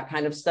see that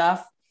kind of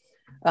stuff,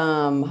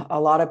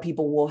 a lot of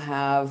people will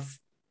have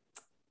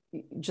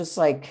just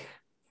like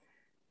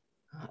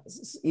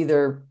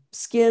either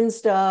skin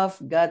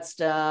stuff, gut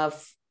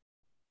stuff,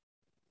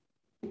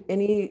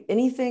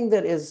 anything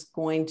that is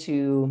going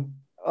to,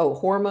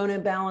 hormone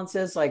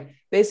imbalances, like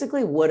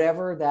basically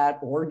whatever that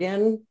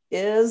organ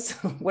is,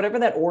 whatever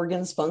that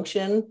organ's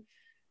function,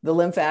 the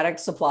lymphatic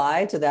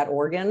supply to that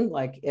organ.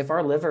 Like if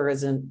our liver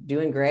isn't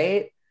doing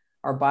great,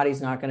 our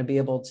body's not going to be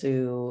able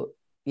to,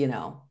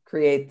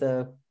 create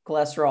the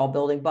cholesterol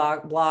building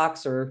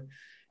blocks, or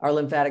our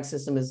lymphatic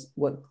system is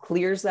what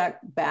clears that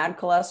bad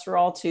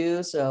cholesterol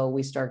too. So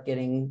we start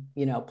getting,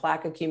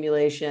 plaque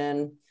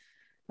accumulation.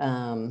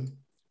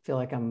 Feel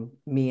like I'm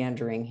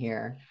meandering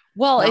here.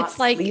 Well, Not it's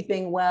like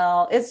sleeping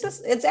well. It's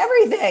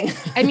everything.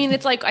 I mean,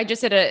 it's like I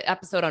just did an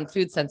episode on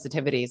food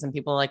sensitivities, and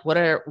people are like, what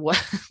are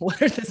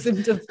the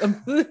symptoms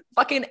of food?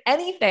 Fucking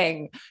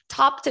anything,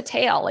 top to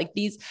tail. Like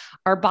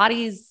our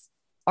bodies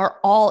are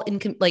all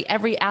like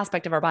every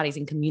aspect of our bodies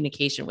in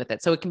communication with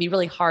it. So it can be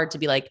really hard to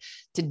be like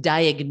to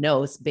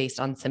diagnose based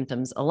on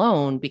symptoms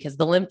alone, because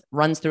the lymph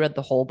runs throughout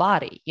the whole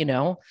body.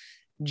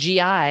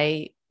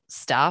 GI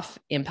stuff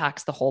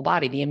impacts the whole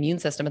body. The immune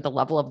system at the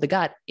level of the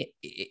gut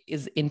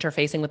is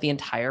interfacing with the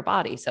entire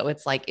body. So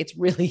it's like, it's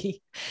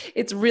really,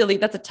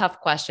 that's a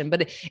tough question,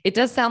 but it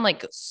does sound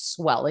like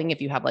swelling.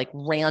 If you have like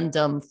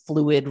random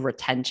fluid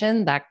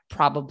retention, that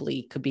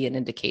probably could be an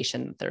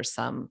indication that there's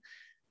some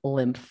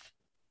lymph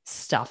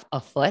stuff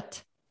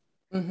afoot.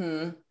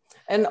 Mm-hmm.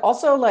 And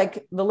also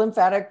like the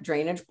lymphatic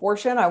drainage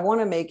portion, I want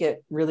to make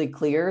it really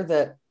clear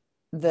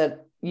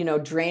that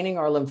draining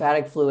our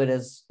lymphatic fluid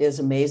is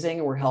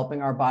amazing. We're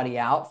helping our body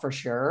out for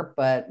sure,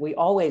 but we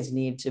always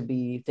need to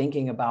be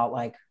thinking about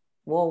like,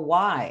 well,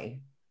 why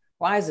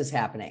is this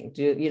happening?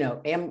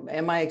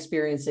 Am I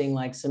experiencing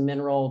like some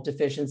mineral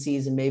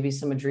deficiencies, and maybe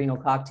some adrenal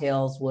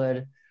cocktails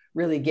would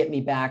really get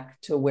me back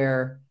to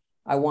where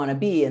I want to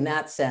be in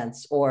that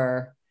sense,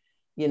 or,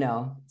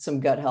 some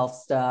gut health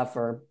stuff,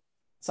 or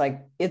it's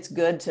like, it's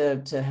good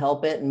to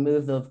help it and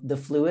move the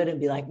fluid and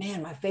be like,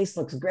 man, my face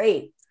looks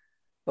great.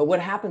 But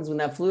what happens when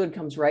that fluid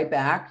comes right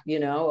back,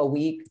 a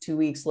week, 2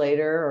 weeks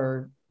later,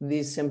 or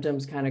these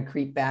symptoms kind of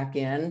creep back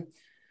in?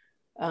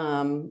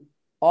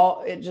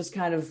 It just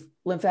kind of,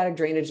 lymphatic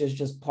drainage is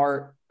just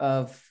part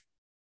of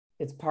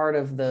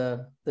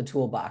the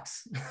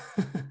toolbox.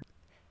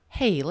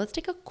 Hey, let's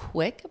take a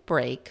quick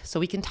break so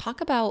we can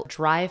talk about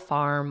dry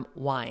farm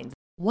wines.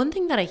 One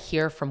thing that I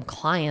hear from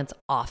clients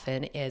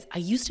often is, I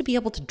used to be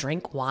able to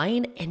drink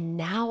wine and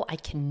now I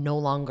can no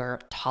longer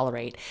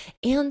tolerate.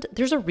 And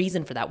there's a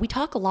reason for that. We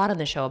talk a lot on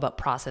the show about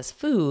processed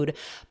food,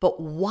 but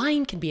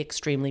wine can be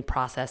extremely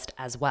processed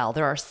as well.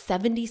 There are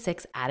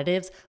 76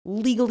 additives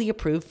legally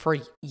approved for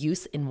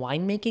use in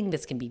winemaking.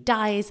 This can be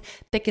dyes,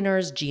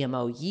 thickeners,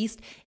 GMO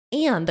yeast,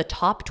 And the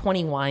top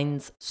 20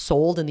 wines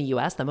sold in the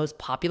US, the most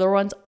popular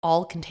ones,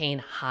 all contain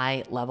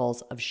high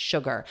levels of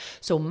sugar.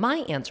 So my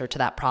answer to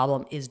that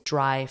problem is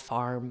Dry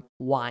Farm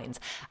Wines.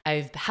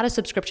 I've had a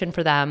subscription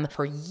for them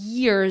for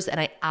years,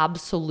 and I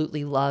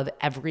absolutely love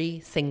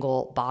every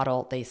single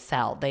bottle they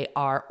sell. They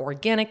are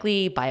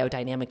organically,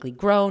 biodynamically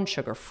grown,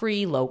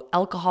 sugar-free, low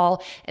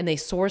alcohol, and they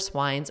source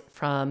wines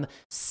from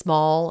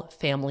small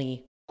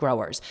family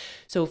growers.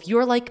 So if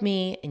you're like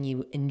me and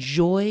you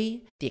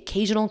enjoy the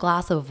occasional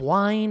glass of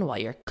wine while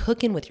you're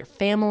cooking with your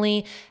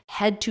family,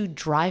 head to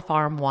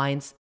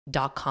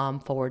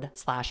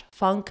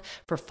dryfarmwines.com/funk.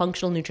 For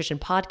Functional Nutrition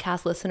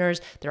Podcast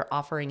listeners, they're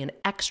offering an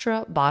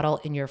extra bottle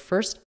in your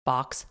first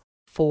box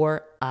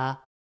for a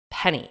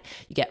penny.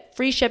 You get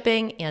free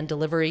shipping and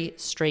delivery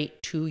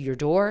straight to your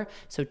door.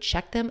 So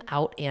check them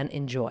out and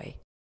enjoy.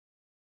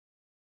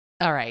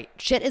 All right,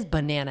 shit is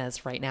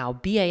bananas right now.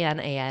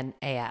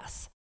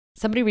 BANANAS.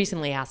 Somebody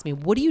recently asked me,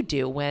 what do you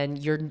do when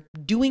you're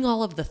doing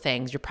all of the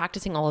things, you're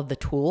practicing all of the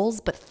tools,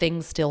 but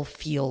things still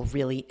feel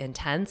really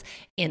intense?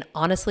 And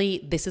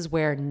honestly, this is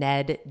where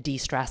Ned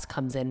De-Stress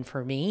comes in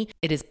for me.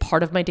 It is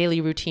part of my daily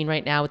routine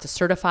right now. It's a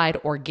certified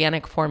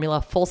organic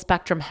formula, full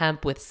spectrum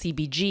hemp with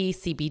CBG,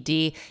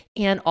 CBD,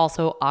 and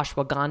also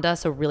ashwagandha.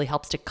 So it really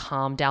helps to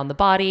calm down the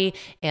body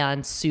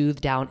and soothe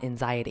down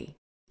anxiety.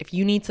 If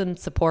you need some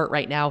support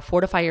right now,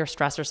 fortify your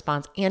stress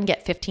response and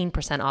get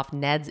 15% off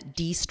Ned's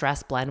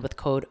De-Stress blend with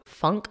code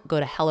FUNK.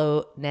 Go to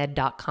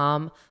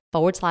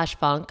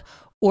helloned.com/funk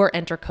or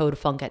enter code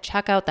FUNK at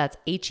checkout. That's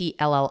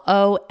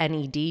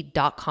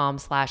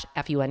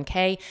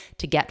HELLONED.com/FUNK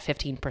to get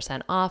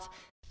 15% off.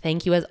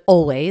 Thank you as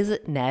always,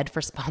 Ned,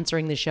 for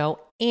sponsoring the show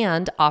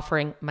and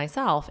offering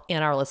myself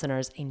and our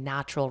listeners a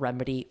natural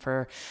remedy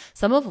for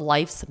some of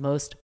life's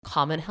most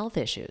common health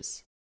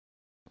issues.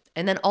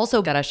 And then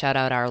also got to shout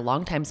out our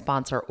longtime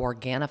sponsor,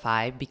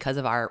 Organifi. Because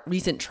of our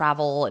recent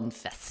travel and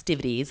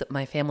festivities,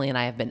 my family and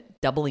I have been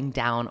doubling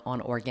down on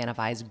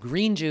Organifi's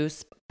green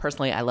juice.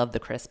 Personally, I love the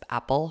crisp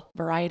apple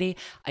variety.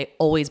 I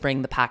always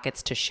bring the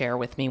packets to share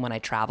with me when I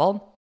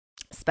travel,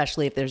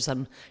 especially if there's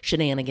some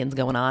shenanigans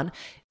going on.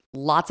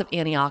 Lots of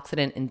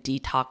antioxidant and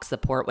detox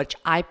support, which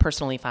I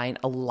personally find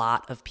a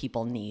lot of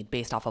people need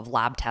based off of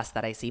lab tests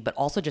that I see, but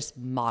also just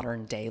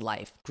modern day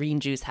life. Green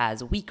juice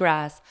has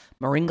wheatgrass,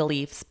 moringa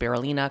leaf,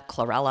 spirulina,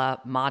 chlorella,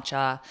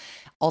 matcha.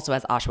 Also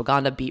has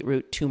ashwagandha,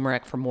 beetroot,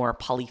 turmeric for more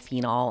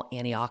polyphenol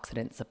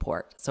antioxidant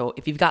support. So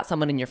if you've got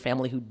someone in your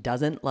family who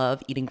doesn't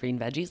love eating green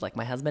veggies like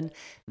my husband,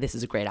 this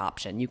is a great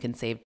option. You can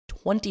save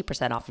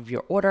 20% off of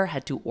your order.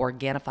 Head to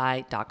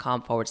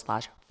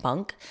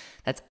Organifi.com/funk.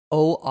 That's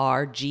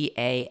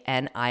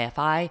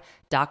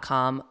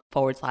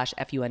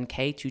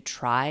ORGANIFI.com/FUNK to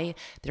try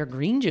their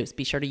green juice.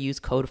 Be sure to use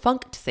code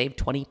FUNK to save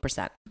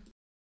 20%.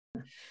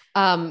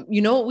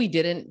 You know what we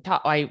didn't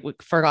talk, I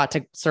forgot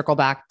to circle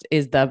back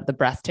is the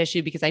breast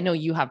tissue, because I know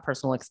you have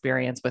personal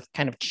experience with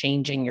kind of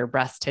changing your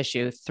breast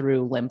tissue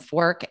through lymph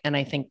work. And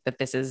I think that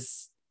this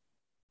is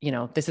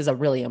a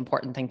really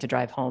important thing to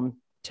drive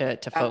home to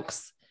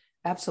folks.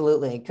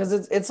 Absolutely. Cause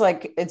it's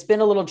like, it's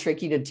been a little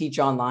tricky to teach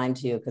online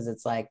too. Cause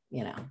it's like,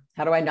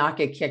 how do I not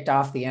get kicked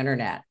off the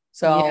internet?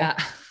 So yeah.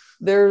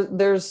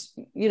 there's,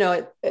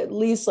 at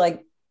least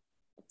like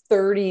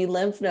 30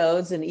 lymph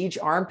nodes in each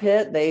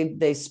armpit.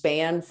 They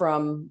span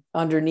from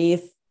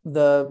underneath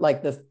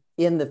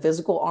in the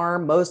physical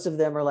arm. Most of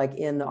them are like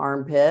in the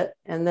armpit.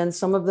 And then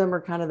some of them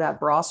are kind of that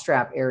bra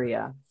strap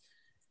area.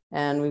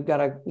 And we've got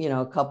a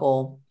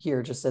couple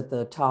here just at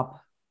the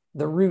top,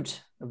 the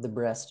root of the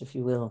breast, if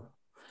you will.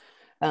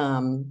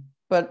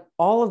 But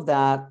all of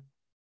that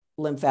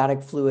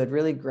lymphatic fluid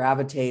really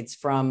gravitates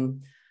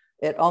from,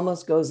 it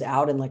almost goes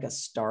out in like a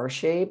star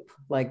shape,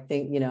 like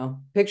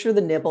picture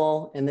the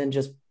nipple and then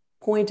just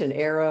point an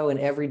arrow in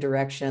every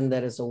direction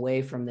that is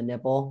away from the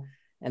nipple.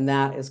 And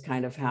that is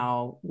kind of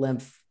how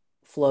lymph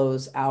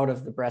flows out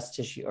of the breast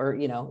tissue or,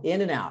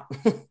 in and out.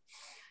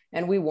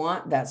 And we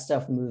want that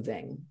stuff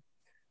moving.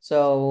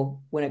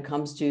 So when it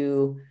comes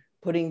to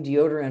putting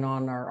deodorant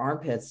on our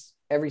armpits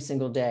every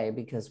single day,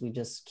 because we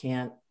just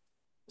can't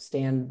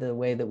stand the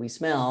way that we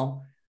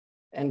smell,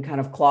 and kind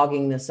of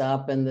clogging this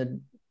up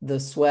and the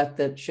sweat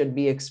that should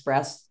be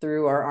expressed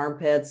through our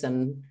armpits,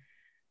 and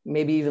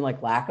maybe even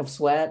like lack of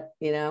sweat,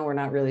 we're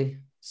not really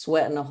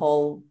sweating a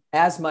whole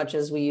as much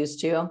as we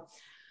used to,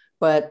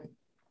 but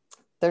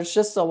there's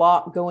just a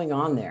lot going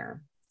on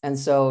there. And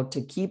so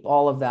to keep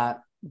all of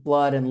that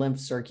blood and lymph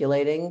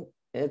circulating,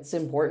 it's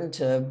important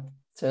to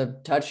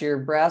touch your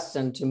breasts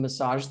and to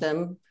massage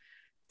them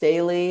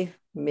daily,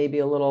 maybe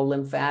a little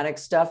lymphatic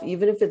stuff,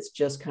 even if it's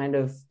just kind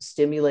of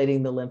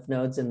stimulating the lymph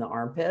nodes in the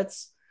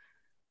armpits.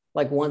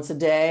 Like once a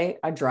day,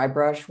 I dry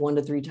brush 1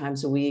 to 3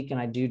 times a week, and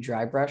I do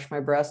dry brush my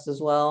breast as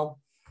well.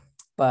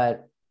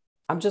 But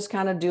I'm just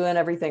kind of doing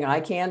everything I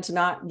can to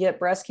not get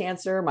breast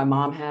cancer. My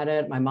mom had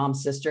it, my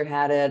mom's sister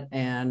had it.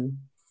 And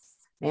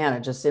man, it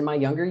just in my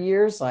younger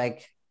years,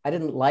 like I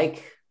didn't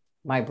like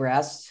my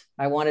breasts.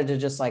 I wanted to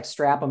just like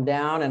strap them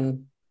down,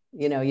 and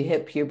you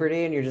hit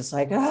puberty and you're just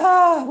like,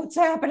 what's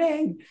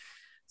happening?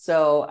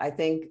 So I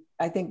think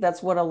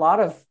that's what a lot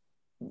of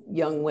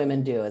young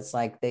women do. It's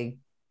like they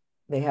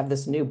have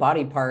this new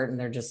body part and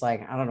they're just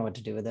like, I don't know what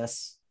to do with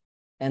this.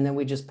 And then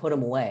we just put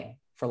them away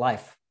for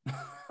life.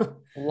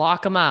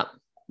 Lock them up.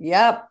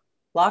 Yep.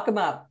 Lock them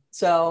up.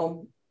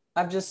 So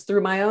I've just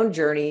through my own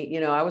journey,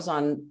 I was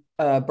on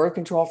birth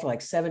control for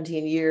like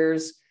 17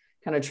 years,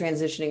 kind of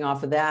transitioning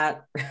off of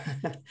that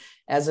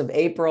as of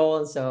April.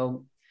 And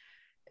so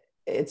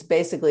it's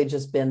basically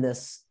just been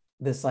this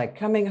like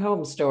coming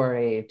home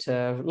story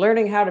to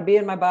learning how to be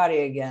in my body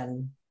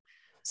again.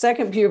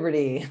 Second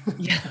puberty.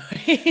 Yeah.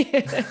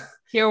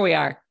 Here we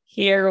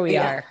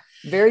are.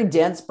 Very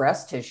dense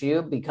breast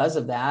tissue because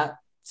of that.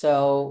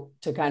 So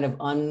to kind of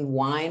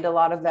unwind a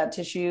lot of that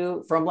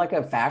tissue from like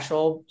a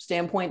fascial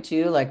standpoint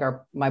too, like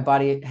my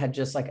body had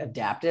just like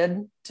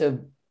adapted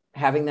to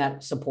having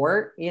that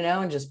support,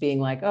 and just being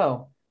like,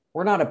 oh,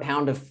 we're not a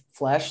pound of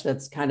flesh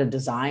that's kind of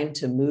designed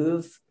to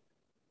move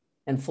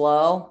and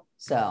flow.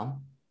 So what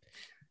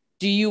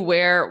do you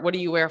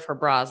wear for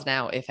bras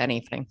now, if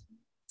anything?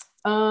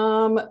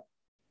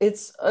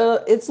 It's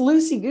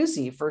loosey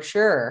goosey for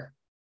sure.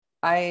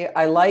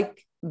 I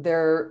like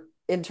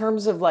in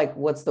terms of like,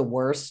 what's the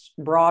worst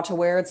bra to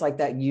wear? It's like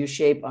that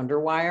U-shape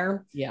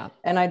underwire. Yeah.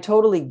 And I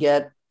totally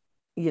get,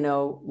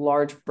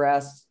 large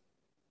breasts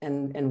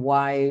and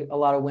why a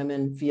lot of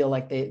women feel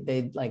like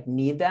they like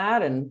need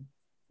that, and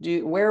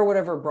wear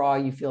whatever bra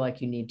you feel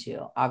like you need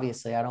to.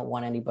 Obviously, I don't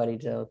want anybody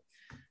to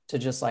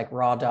just like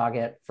raw dog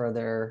it for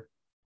their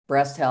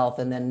breast health,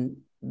 and then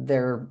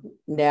their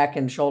neck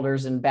and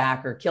shoulders and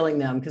back are killing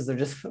them because they're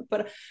just,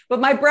 but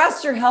my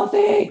breasts are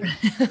healthy.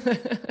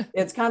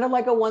 It's kind of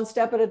like a one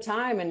step at a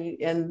time.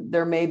 And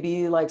there may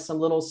be like some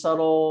little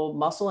subtle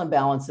muscle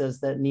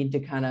imbalances that need to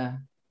kind of,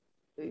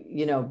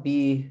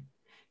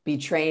 be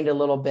trained a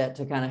little bit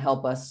to kind of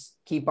help us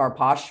keep our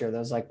posture,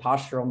 those like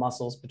postural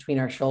muscles between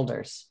our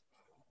shoulders.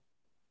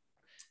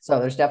 So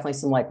there's definitely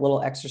some like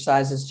little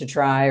exercises to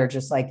try, or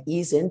just like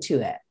ease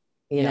into it.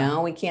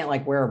 We can't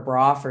like wear a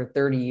bra for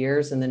 30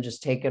 years and then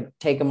just take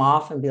them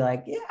off and be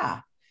like, yeah,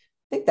 I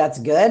think that's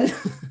good.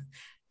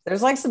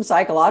 There's like some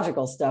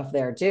psychological stuff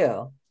there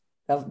too.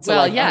 You're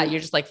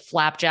just like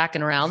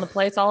flapjacking around the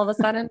place all of a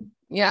sudden.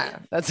 Yeah.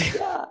 It's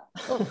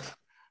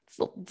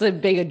a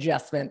big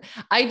adjustment.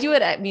 I do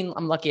it. I mean,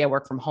 I'm lucky I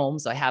work from home,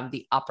 so I have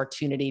the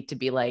opportunity to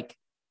be like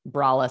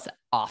braless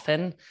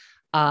often.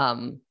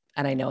 And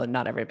I know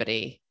not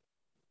everybody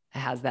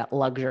has that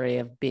luxury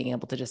of being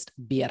able to just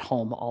be at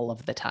home all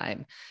of the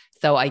time.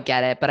 So I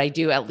get it, but I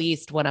do, at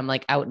least when I'm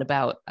like out and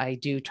about, I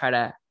do try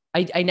to,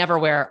 I never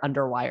wear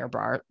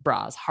underwire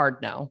bras,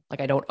 hard no.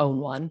 Like I don't own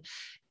one.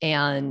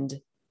 And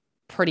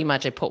pretty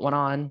much I put one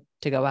on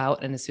to go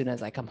out, and as soon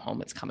as I come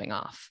home, it's coming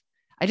off.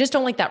 I just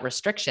don't like that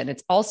restriction.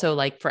 It's also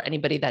like for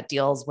anybody that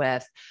deals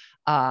with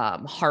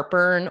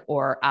heartburn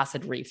or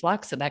acid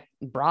reflux, and that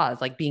bra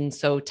is like being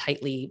so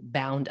tightly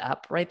bound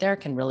up right there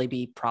can really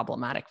be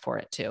problematic for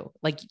it too.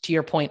 Like to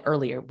your point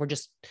earlier, we're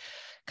just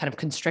kind of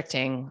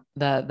constricting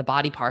the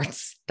body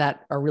parts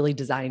that are really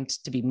designed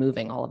to be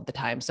moving all of the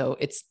time. So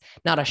it's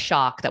not a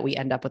shock that we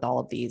end up with all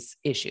of these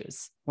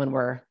issues when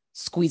we're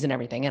squeezing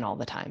everything in all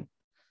the time.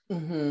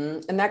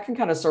 Mm-hmm. And that can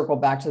kind of circle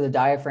back to the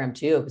diaphragm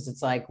too, because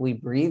it's like we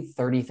breathe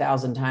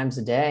 30,000 times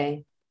a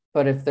day.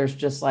 But if there's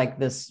just like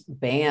this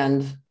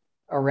band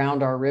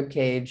around our rib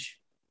cage,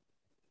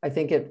 I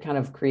think it kind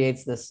of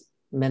creates this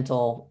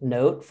mental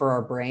note for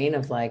our brain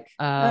of like,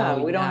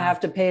 we don't have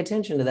to pay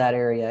attention to that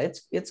area.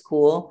 It's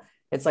cool.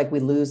 It's like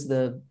we lose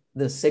the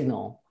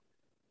signal.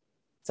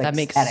 It's like that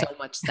makes static. So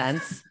much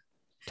sense.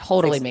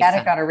 Totally like makes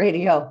static sense on a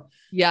radio.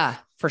 Yeah,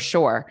 for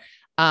sure.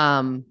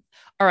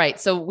 All right.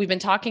 So we've been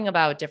talking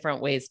about different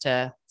ways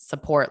to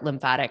support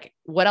lymphatic.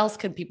 What else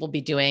could people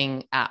be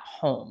doing at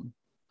home?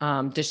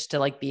 Just to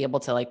like be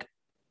able to like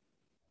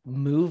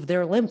move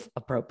their lymph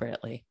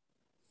appropriately.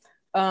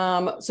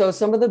 So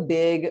some of the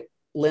big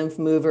lymph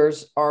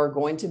movers are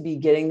going to be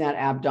getting that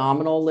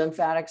abdominal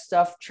lymphatic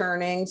stuff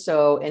churning.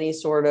 So any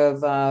sort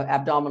of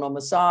abdominal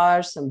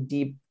massage, some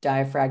deep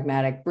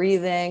diaphragmatic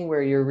breathing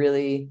where you're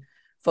really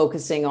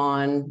focusing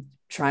on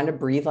trying to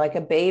breathe like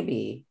a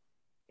baby.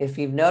 If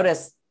you've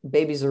noticed,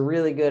 babies are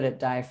really good at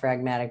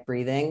diaphragmatic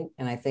breathing.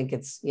 And I think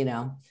it's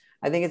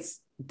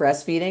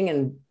breastfeeding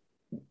and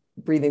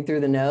breathing through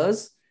the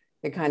nose.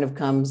 It kind of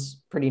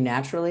comes pretty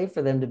naturally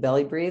for them to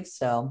belly breathe.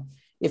 So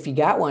if you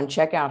got one,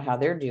 check out how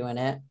they're doing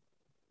it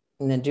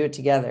and then do it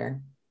together.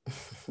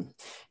 You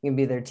can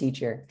be their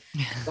teacher.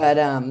 But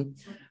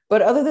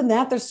other than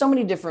that, there's so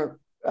many different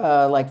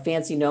like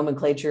fancy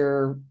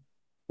nomenclature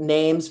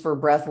names for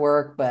breath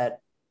work, but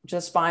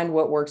just find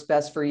what works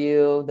best for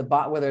you.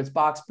 Whether it's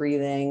box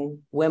breathing,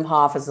 Wim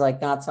Hof is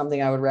like not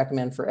something I would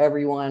recommend for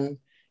everyone.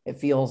 It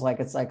feels like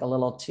it's like a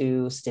little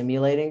too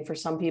stimulating for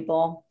some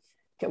people.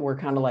 We're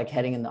kind of like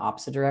heading in the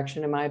opposite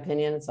direction, in my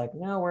opinion. It's like,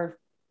 no, we're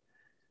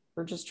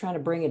just trying to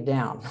bring it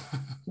down,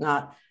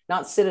 not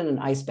sit in an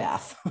ice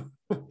bath.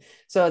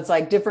 So it's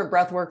like different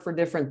breath work for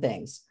different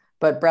things,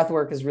 but breath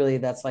work is really,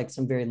 that's like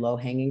some very low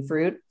hanging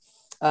fruit.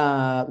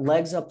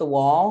 Legs up the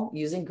wall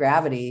using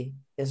gravity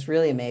is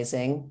really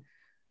amazing.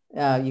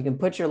 You can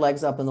put your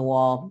legs up in the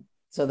wall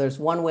So there's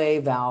one-way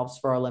valves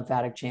for our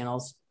lymphatic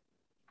channels.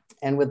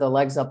 And with the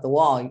legs up the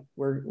wall,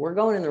 we're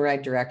going in the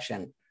right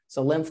direction.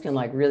 So lymph can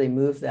like really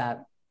move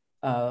that.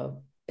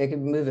 It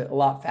can move it a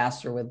lot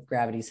faster with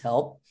gravity's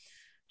help,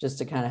 just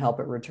to kind of help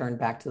it return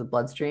back to the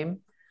bloodstream.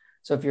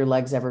 So if your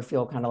legs ever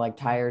feel kind of like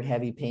tired,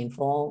 heavy,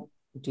 painful,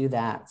 do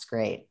that. It's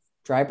great.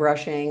 Dry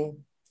brushing.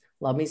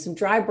 Love me some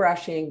dry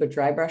brushing, but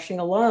dry brushing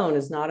alone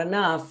is not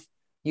enough.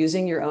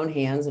 Using your own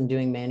hands and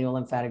doing manual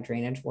lymphatic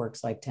drainage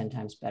works like 10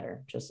 times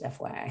better, just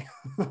FYI.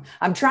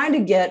 I'm trying to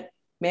get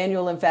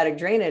manual lymphatic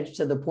drainage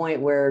to the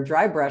point where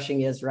dry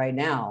brushing is right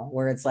now,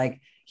 where it's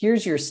like,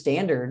 here's your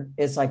standard.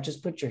 It's like,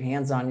 just put your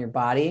hands on your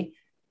body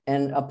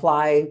and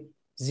apply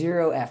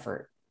zero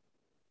effort,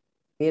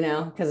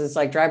 because it's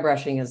like dry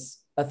brushing is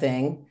a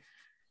thing.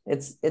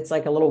 It's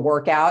like a little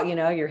workout,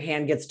 your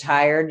hand gets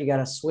tired. You got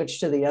to switch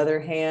to the other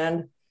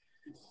hand.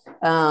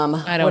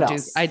 I don't do,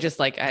 else? I just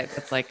like,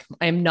 it's like,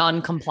 I'm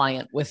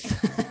non-compliant with,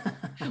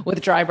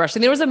 with dry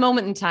brushing. There was a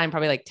moment in time,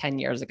 probably like 10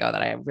 years ago,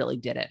 that I really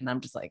did it. And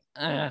I'm just like,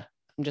 I'm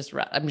just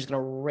going to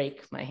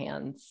rake my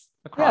hands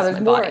across my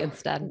body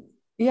instead.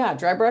 Yeah.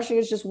 Dry brushing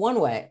is just one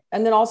way.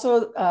 And then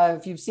also,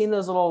 if you've seen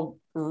those little,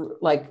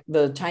 like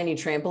the tiny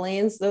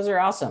trampolines, those are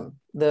awesome.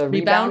 The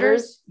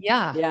rebounders.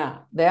 Yeah. Yeah.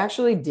 They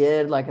actually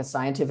did like a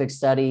scientific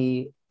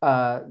study.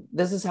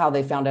 This is how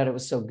they found out it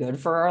was so good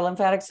for our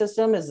lymphatic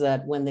system, is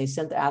that when they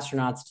sent the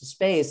astronauts to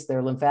space,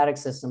 their lymphatic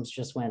systems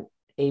just went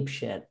ape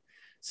shit.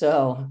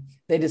 So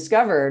they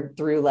discovered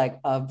through like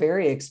a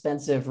very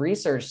expensive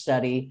research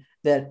study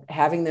that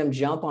having them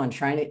jump on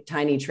tiny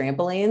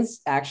trampolines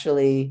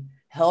actually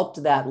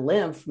helped that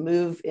lymph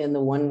move in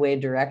the one-way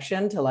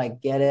direction to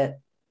like get it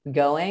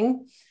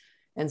going.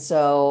 And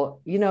so,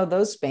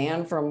 those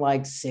span from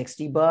like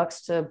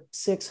 $60 to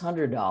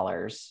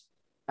 $600.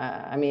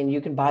 I mean,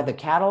 you can buy the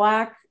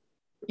Cadillac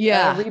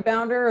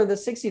rebounder or the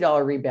 $60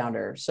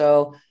 rebounder.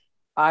 So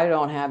I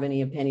don't have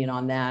any opinion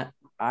on that.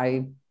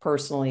 I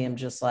personally am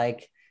just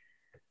like,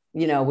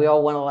 we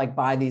all want to like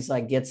buy these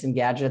like gets and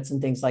gadgets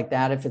and things like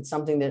that. If it's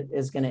something that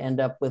is going to end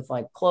up with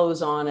like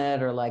clothes on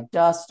it or like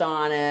dust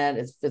on it,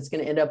 if it's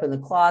going to end up in the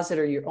closet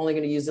or you're only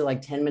going to use it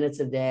like 10 minutes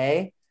a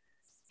day,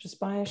 just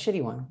buy a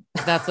shitty one.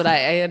 That's what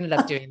I ended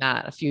up doing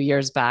that a few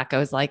years back. I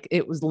was like,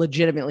 it was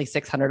legitimately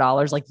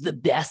 $600, like the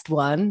best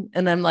one.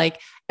 And I'm like,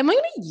 am I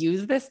going to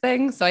use this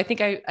thing? So I think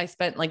I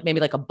spent like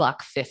maybe like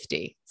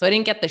 $150. So I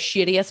didn't get the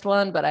shittiest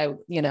one, but the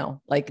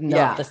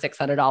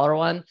 $600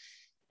 one.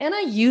 And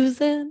I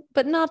use it,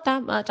 but not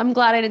that much. I'm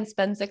glad I didn't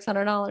spend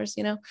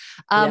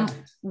 $600,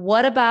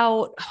 What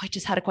about, I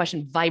just had a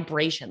question,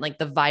 vibration, like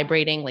the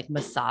vibrating, like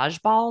massage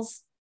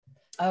balls.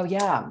 Oh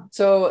yeah.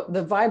 So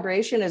the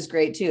vibration is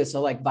great too.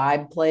 So like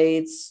vibe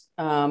plates,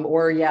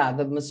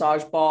 the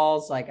massage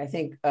balls, like I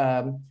think,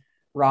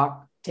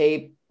 rock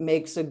tape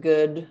makes a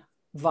good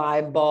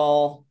vibe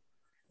ball.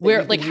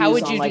 Where, like, how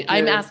would you do?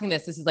 I'm asking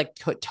this is like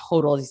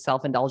totally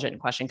self-indulgent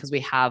question, because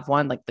we have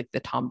one like the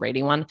Tom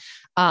Brady one.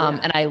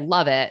 And I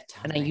love it.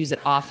 And I use it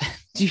often.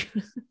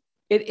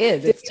 It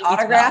is. Did you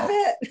autograph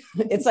it?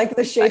 It's like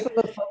the shape of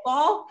a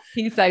football.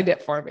 He signed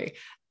it for me.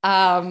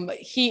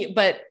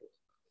 But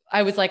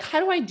I was like, how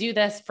do I do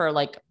this for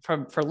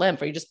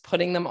lymph? Are you just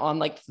putting them on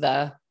like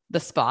the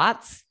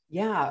spots?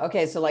 Yeah.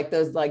 Okay. So like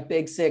those like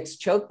big 6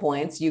 choke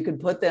points, you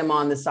could put them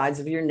on the sides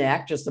of your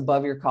neck, just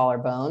above your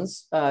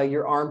collarbones,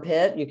 your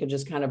armpit. You could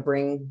just kind of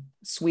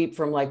sweep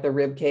from like the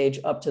rib cage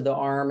up to the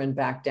arm and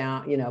back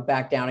down,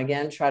 back down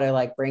again. Try to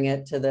like bring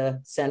it to the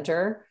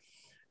center.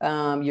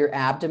 Your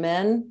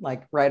abdomen,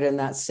 like right in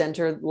that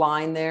center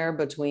line there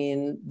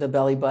between the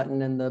belly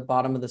button and the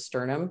bottom of the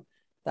sternum,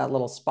 that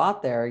little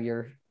spot there,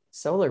 your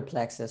solar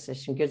plexus.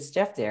 There's some good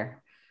stuff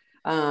there.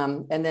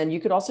 And then you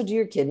could also do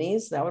your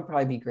kidneys. That would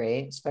probably be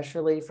great,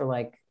 especially for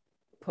like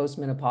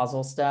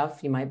postmenopausal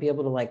stuff. You might be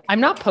able to like,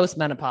 I'm not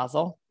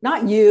postmenopausal.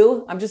 Not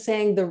you. I'm just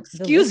saying the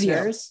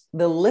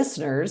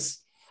listeners.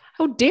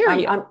 How dare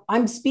you?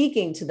 I'm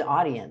speaking to the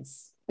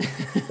audience.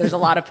 There's a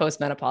lot of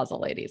postmenopausal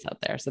ladies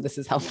out there. So this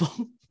is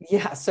helpful.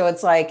 Yeah. So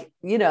it's like,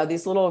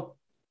 these little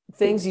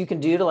things you can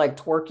do to like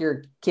twerk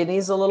your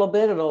kidneys a little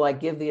bit. It'll like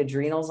give the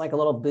adrenals like a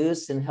little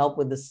boost and help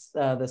with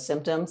the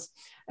symptoms.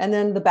 And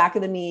then the back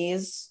of the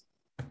knees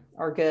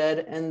are good.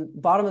 And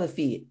bottom of the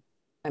feet.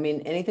 I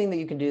mean, anything that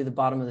you can do the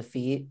bottom of the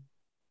feet,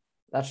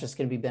 that's just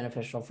going to be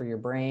beneficial for your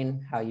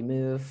brain, how you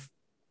move,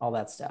 all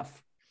that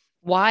stuff.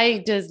 Why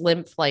does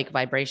lymph like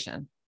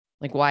vibration?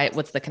 Like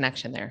what's the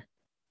connection there?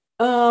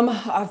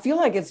 I feel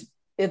like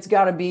it's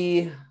got to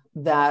be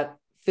that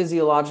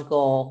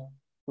physiological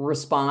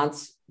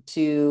response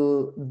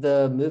to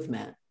the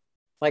movement.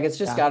 Like it's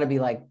just got to be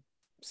like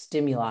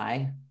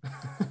stimuli.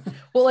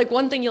 Well, like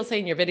one thing you'll say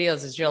in your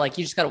videos is you're like,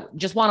 you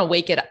just want to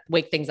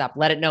wake things up,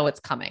 let it know it's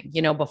coming,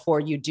 before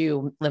you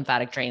do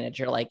lymphatic drainage,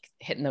 you're like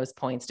hitting those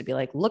points to be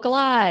like, look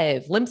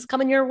alive, lymph's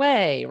coming your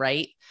way.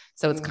 Right.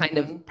 So it's kind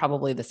of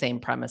probably the same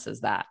premise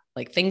as that.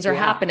 Like things are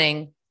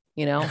happening,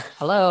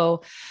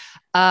 hello.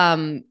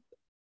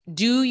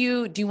 Do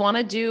you want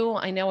to do,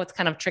 I know it's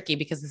kind of tricky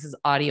because this is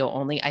audio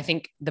only. I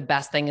think the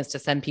best thing is to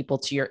send people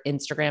to your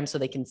Instagram so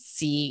they can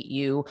see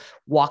you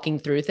walking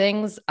through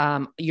things.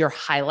 Your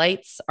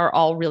highlights are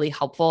all really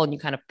helpful, and you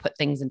kind of put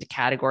things into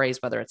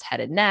categories, whether it's head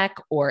and neck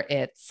or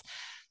it's,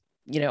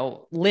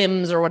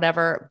 limbs or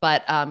whatever.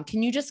 But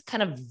can you just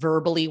kind of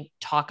verbally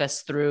talk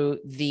us through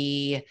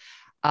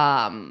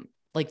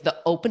like the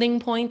opening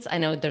points? I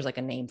know there's like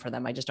a name for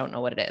them. I just don't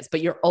know what it is,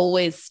 but you're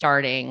always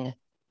starting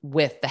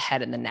with the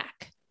head and the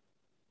neck.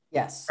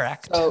 Yes.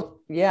 Correct. So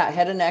yeah,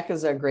 head and neck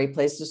is a great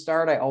place to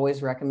start. I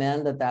always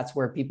recommend that that's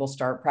where people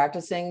start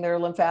practicing their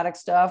lymphatic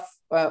stuff.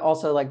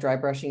 Also, like dry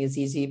brushing is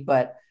easy,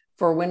 but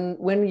for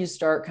when you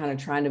start kind of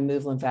trying to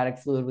move lymphatic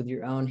fluid with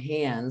your own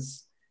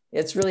hands,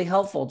 it's really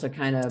helpful to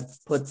kind of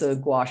put the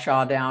gua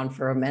sha down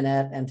for a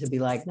minute and to be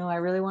like, no, I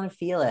really want to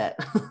feel it.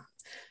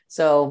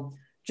 So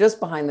just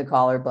behind the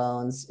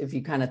collarbones, if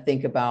you kind of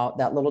think about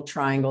that little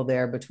triangle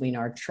there between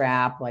our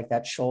trap, like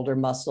that shoulder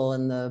muscle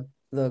and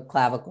the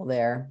clavicle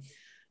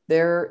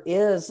there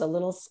is a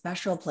little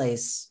special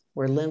place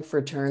where lymph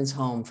returns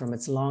home from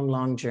its long,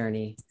 long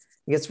journey.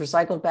 It gets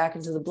recycled back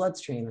into the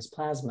bloodstream as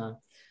plasma.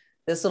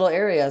 This little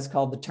area is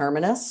called the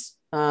terminus.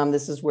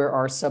 This is where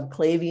our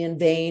subclavian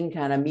vein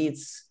kind of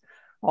meets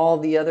all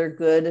the other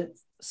good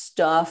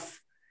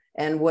stuff.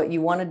 And what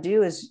you want to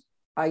do is,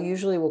 I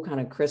usually will kind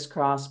of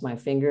crisscross my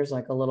fingers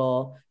like a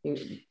little.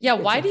 Yeah.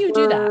 Why do you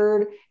do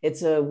that?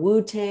 It's a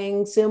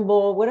Wu-Tang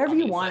symbol, whatever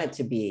you want it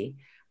to be.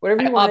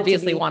 Whatever you I want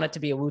obviously it to be. want it to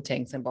be a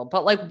Wu-Tang symbol,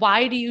 but like,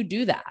 why do you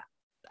do that?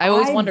 I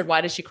always wondered,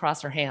 why does she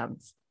cross her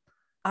hands?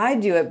 I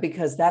do it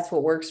because that's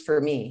what works for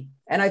me.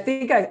 And I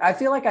think I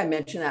feel like I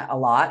mention that a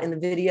lot in the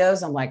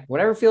videos. I'm like,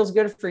 whatever feels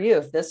good for you.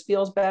 If this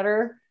feels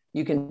better,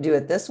 you can do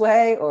it this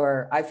way.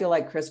 Or I feel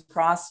like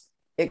crisscross,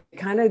 it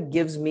kind of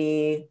gives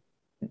me,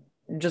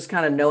 just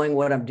kind of knowing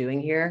what I'm doing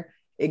here,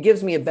 it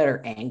gives me a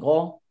better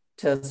angle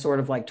to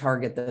sort of like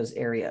target those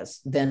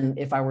areas than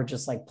if I were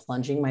just like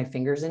plunging my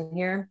fingers in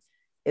here.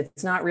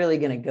 It's not really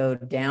going to go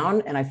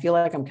down. And I feel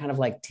like I'm kind of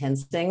like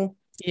tensing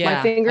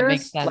my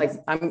fingers. Like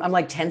I'm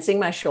like tensing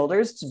my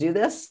shoulders to do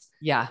this.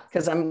 Yeah.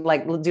 Cause I'm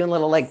like doing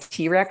little like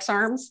T-Rex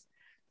arms.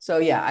 So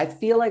yeah, I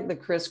feel like the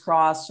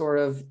crisscross sort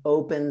of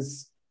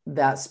opens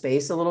that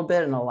space a little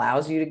bit and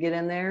allows you to get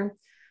in there.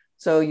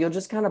 So you'll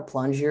just kind of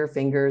plunge your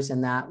fingers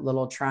in that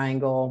little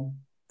triangle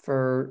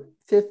for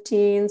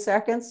 15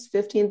 seconds,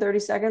 15, 30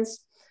 seconds.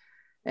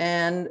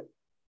 And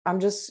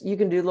you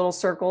can do little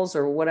circles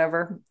or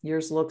whatever.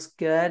 Yours looks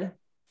good.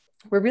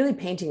 We're really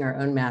painting our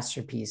own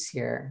masterpiece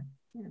here.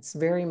 It's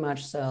very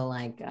much so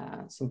like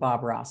some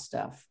Bob Ross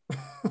stuff.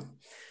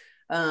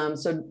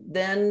 So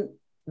then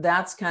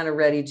that's kind of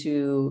ready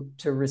to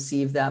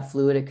receive that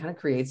fluid. It kind of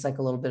creates like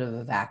a little bit of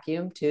a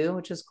vacuum too,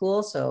 which is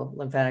cool. So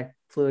lymphatic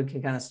fluid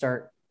can kind of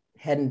start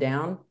heading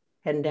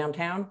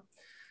downtown.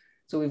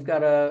 So we've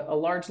got a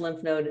large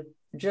lymph node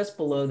just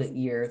below the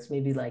ear. It's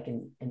maybe like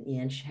an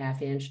inch,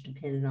 half inch,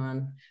 depending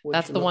on what.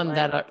 That's the one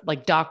that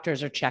like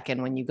doctors are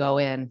checking when you go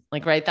in,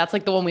 like, right. That's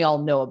like the one we all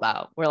know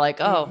about. We're like,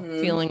 oh,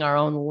 feeling our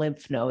own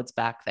lymph nodes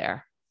back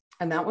there.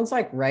 And that one's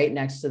like right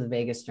next to the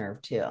vagus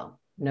nerve too.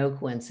 No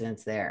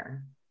coincidence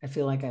there. I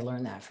feel like I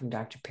learned that from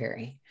Dr.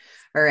 Perry.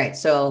 All right.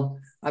 So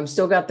I'm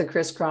still got the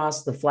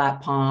crisscross, the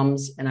flat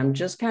palms, and I'm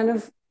just kind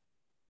of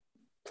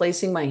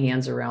placing my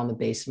hands around the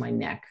base of my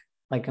neck.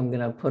 Like I'm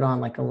going to put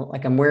on like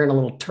I'm wearing a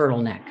little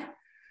turtleneck.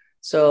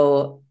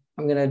 So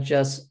I'm going to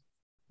just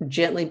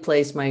gently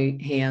place my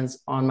hands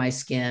on my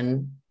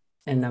skin,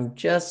 and I'm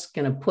just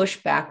going to push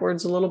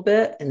backwards a little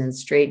bit and then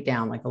straight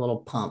down like a little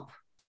pump.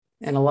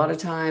 And a lot of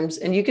times,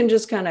 and you can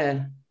just kind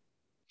of,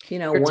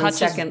 Your 1 touch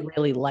second. is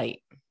really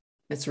light.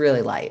 It's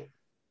really light.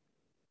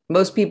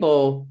 Most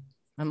people,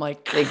 I'm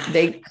like,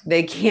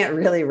 they can't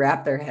really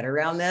wrap their head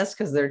around this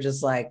because they're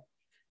just like,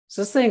 is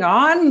this thing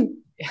on?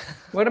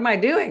 What am I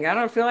doing? I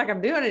don't feel like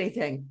I'm doing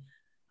anything.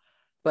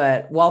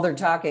 But while they're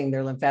talking,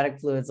 their lymphatic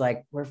fluid's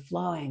like, we're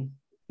flowing.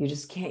 You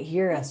just can't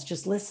hear us.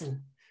 Just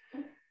listen.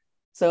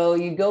 So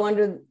you go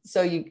under,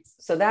 so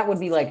that would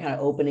be like kind of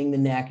opening the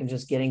neck and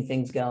just getting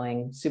things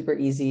going. Super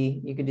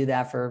easy. You could do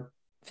that for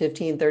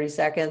 15, 30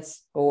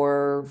 seconds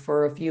or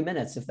for a few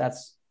minutes if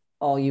that's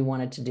all you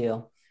wanted to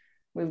do.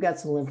 We've got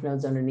some lymph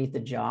nodes underneath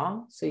the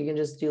jaw. So you can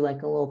just do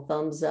like a little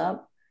thumbs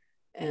up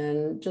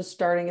and just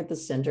starting at the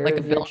center like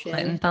of a your Bill chin.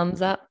 Clinton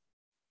thumbs up.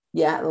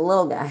 Yeah, the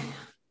little guy.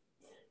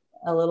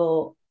 A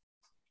little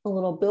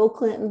Bill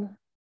Clinton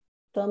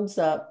thumbs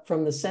up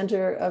from the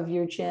center of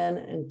your chin,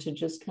 and to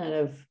just kind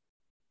of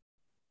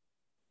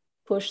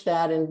push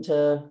that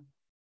into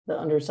the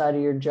underside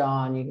of your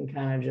jaw, and you can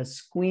kind of just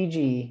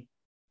squeegee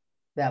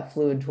that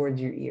fluid towards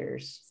your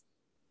ears.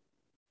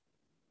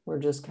 We're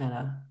just kind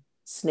of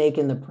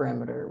snaking the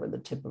perimeter with the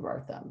tip of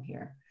our thumb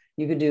here.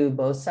 You could do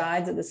both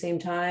sides at the same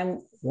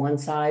time, one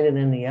side and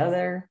then the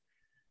other.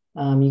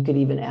 You could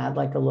even add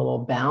like a little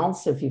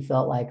bounce if you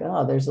felt like,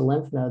 oh, there's a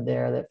lymph node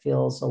there that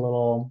feels a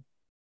little,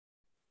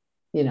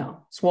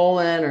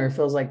 swollen, or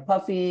feels like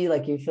puffy,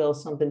 like you feel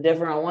something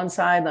different on one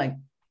side. Like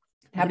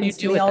happens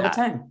to me all the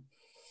time.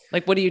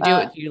 Like, what do you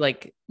do? Do you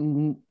like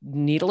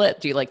needle it?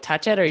 Do you like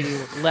touch it, or do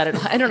you let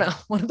it? I don't know.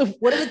 What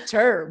are the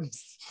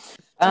terms?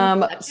 Do you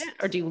touch it,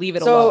 or do you leave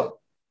it alone?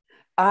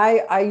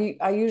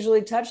 I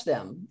usually touch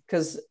them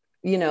because,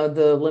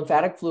 the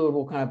lymphatic fluid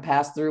will kind of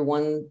pass through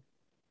one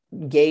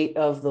gate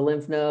of the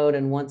lymph node.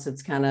 And once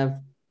it's kind of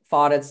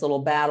fought its little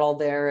battle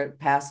there, it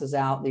passes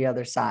out the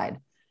other side.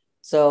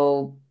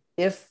 So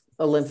if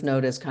a lymph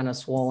node is kind of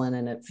swollen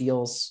and it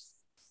feels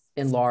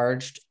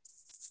enlarged,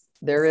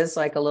 there is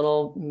like a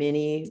little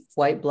mini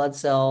white blood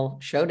cell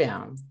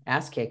showdown,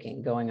 ass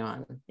kicking going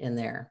on in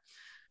there.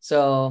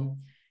 So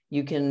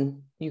you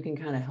can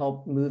kind of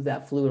help move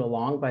that fluid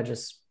along by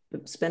just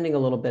spending a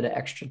little bit of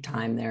extra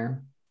time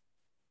there.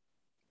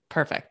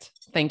 Perfect.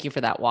 Thank you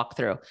for that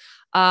walkthrough.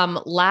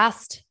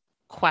 Last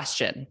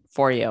question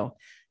for you.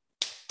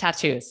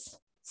 Tattoos.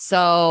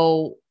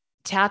 So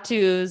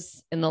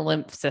tattoos in the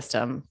lymph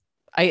system.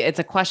 It's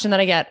a question that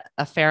I get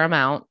a fair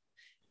amount.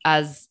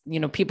 As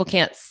people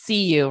can't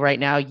see you right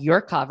now.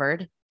 You're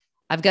covered.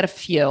 I've got a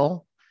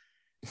few.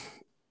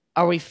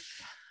 Are we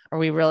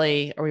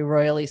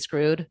royally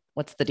screwed?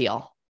 What's the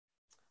deal?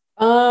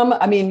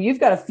 I mean, you've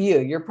got a few.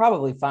 You're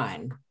probably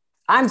fine.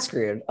 I'm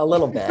screwed a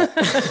little bit.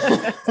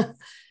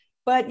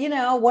 But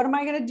what am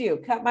I going to do?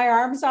 Cut my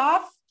arms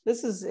off?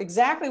 This is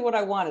exactly what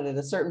I wanted at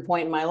a certain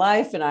point in my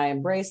life, and I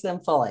embrace them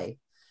fully.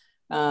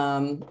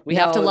 We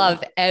have to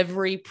love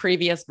every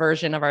previous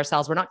version of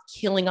ourselves. We're not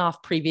killing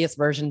off previous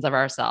versions of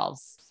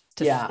ourselves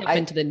to step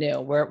into the new.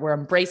 We're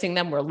embracing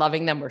them. We're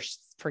loving them. We're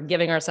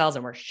forgiving ourselves,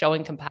 and we're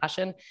showing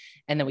compassion.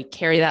 And then we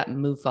carry that and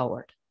move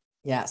forward.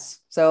 Yes.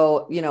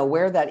 So,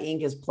 where that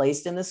ink is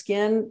placed in the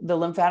skin, the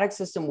lymphatic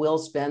system will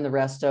spend the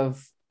rest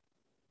of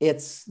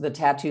the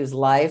tattoo's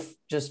life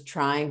just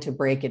trying to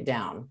break it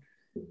down.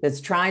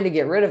 It's trying to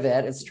get rid of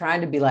it. It's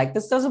trying to be like,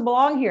 this doesn't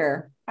belong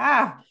here.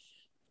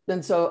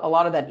 And so a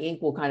lot of that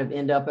ink will kind of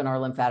end up in our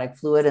lymphatic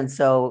fluid. And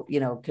so,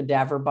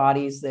 cadaver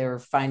bodies, they're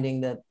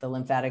finding that the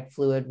lymphatic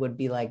fluid would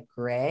be like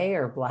gray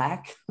or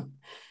black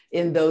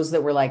in those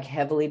that were like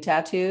heavily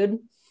tattooed.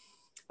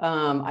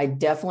 I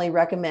definitely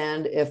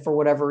recommend, if for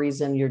whatever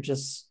reason you're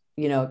just,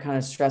 it kind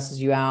of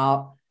stresses you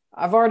out.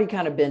 I've already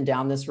kind of been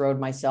down this road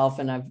myself,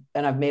 and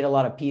I've made a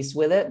lot of peace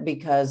with it,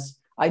 because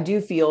I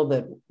do feel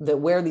that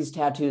where these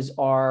tattoos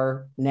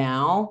are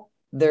now,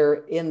 they're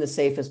in the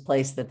safest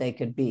place that they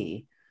could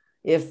be.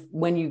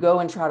 When you go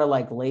and try to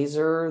like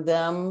laser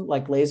them,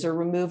 like laser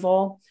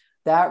removal,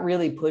 that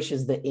really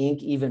pushes the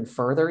ink even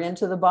further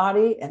into the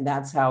body. And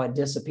that's how it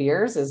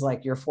disappears, is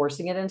like you're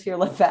forcing it into your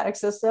lymphatic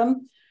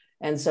system.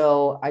 And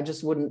so I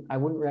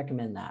wouldn't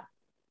recommend that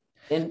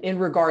in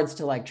regards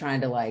to like trying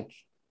to like,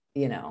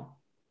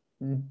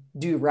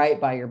 do right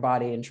by your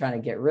body and trying to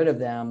get rid of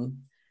them.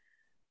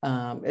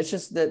 It's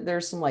just that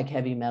there's some like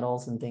heavy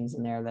metals and things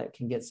in there that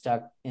can get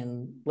stuck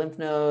in lymph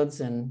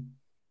nodes and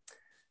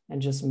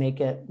just make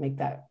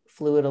that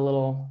fluid a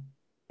little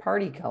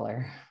party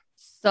color.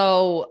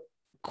 So,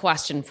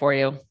 question for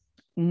you.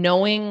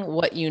 Knowing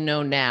what you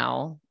know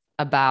now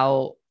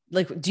about,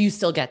 like, do you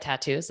still get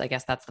tattoos? I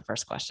guess that's the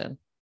first question.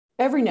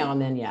 Every now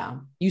and then, yeah.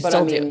 You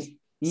still do.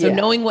 So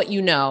knowing what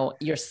you know,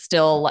 you're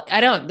still like,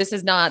 this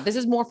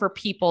is more for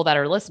people that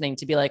are listening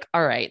to be like,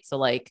 all right, so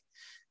like,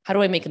 how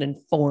do I make an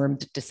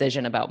informed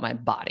decision about my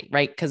body?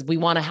 Right. Because we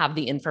want to have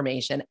the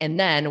information, and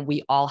then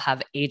we all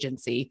have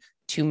agency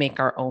to make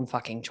our own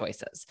fucking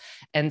choices.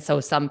 And so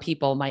some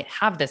people might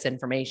have this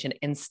information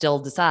and still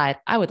decide,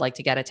 I would like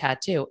to get a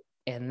tattoo,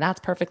 and that's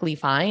perfectly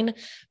fine.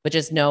 But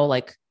just know,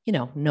 like,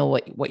 know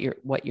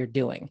what you're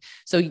doing.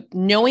 So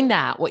knowing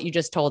that, what you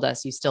just told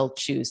us, you still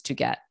choose to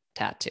get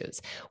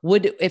tattoos.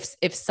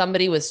 If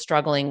somebody was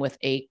struggling with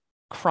a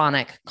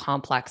chronic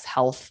complex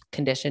health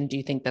condition, do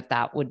you think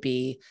that would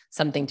be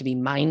something to be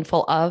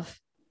mindful of?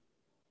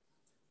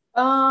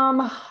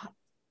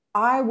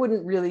 I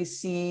wouldn't really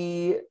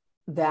see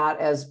that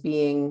as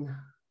being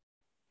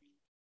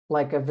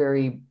like a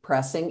very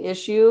pressing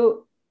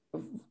issue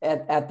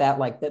at that,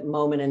 like that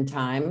moment in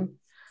time.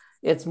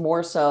 It's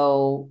more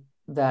so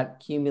that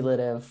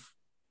cumulative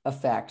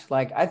effect.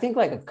 Like, I think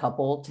like a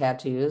couple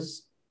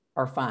tattoos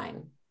are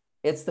fine.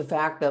 It's the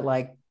fact that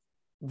like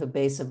the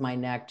base of my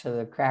neck to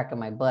the crack of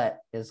my butt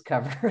is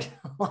covered,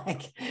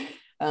 like,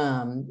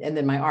 and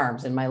then my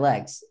arms and my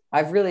legs.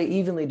 I've really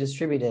evenly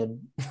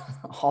distributed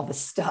all this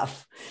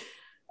stuff.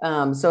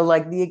 So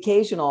like the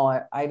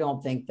occasional, I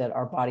don't think that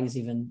our bodies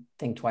even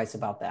think twice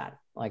about that.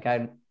 Like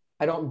I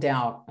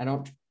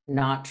don't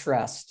not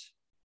trust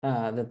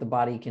that the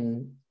body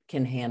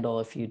can handle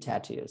a few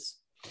tattoos.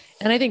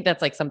 And I think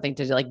that's like something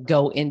to like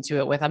go into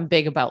it with. I'm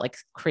big about like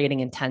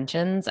creating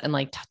intentions and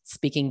like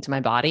speaking to my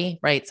body.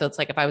 Right. So it's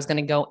like, if I was going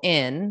to go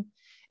in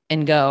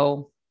and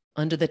go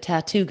under the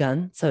tattoo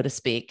gun, so to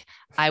speak,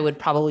 I would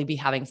probably be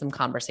having some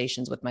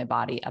conversations with my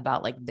body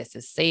about like, this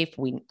is safe.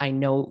 I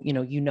know,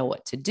 you know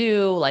what to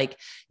do, like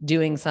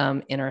doing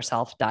some inner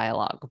self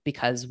dialogue,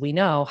 because we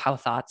know how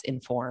thoughts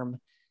inform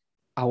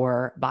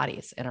our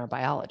bodies and our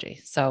biology.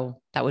 So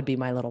that would be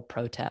my little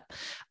pro tip.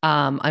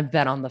 I've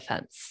been on the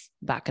fence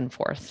back and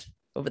forth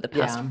over the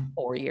past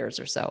 4 years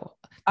or so.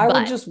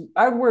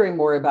 I'd worry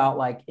more about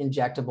like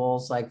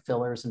injectables, like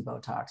fillers and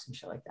Botox and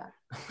shit like that.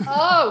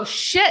 Oh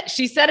shit.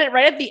 She said it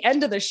right at the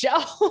end of the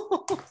show.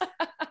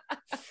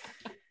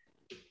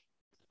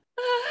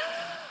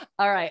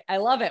 All right. I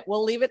love it.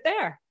 We'll leave it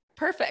there.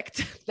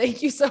 Perfect.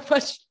 Thank you so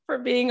much for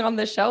being on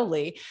the show,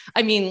 Lee.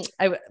 I mean,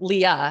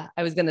 Leah,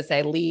 I was going to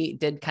say Lee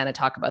did kind of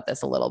talk about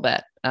this a little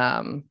bit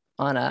on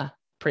a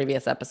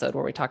previous episode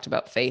where we talked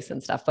about face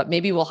and stuff, but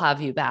maybe we'll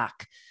have you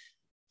back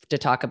to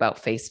talk about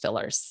face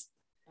fillers.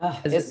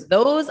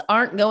 Those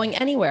aren't going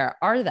anywhere,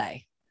 are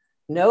they?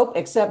 Nope,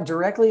 except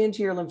directly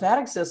into your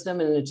lymphatic system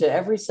and into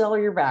every cell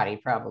of your body,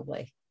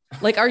 probably.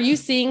 Like, are you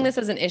seeing this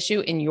as an issue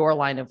in your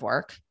line of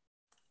work?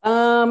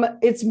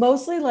 It's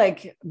mostly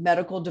like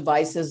medical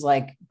devices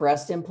like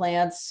breast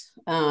implants.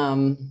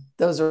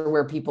 Those are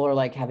where people are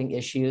like having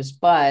issues,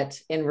 but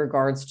in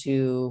regards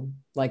to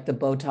like the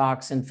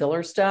Botox and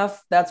filler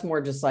stuff, that's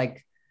more just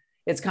like,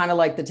 it's kind of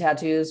like the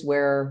tattoos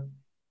where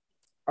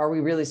are we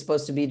really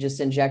supposed to be just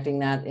injecting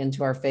that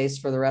into our face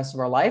for the rest of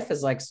our life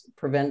as like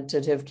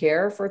preventative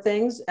care for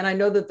things? And I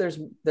know that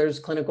there's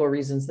clinical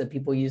reasons that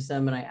people use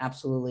them, and I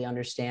absolutely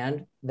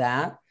understand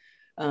that.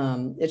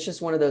 It's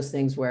just one of those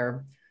things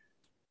where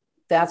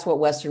that's what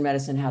Western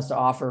medicine has to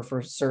offer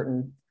for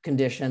certain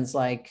conditions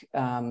like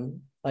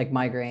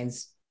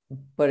migraines,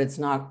 but it's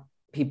not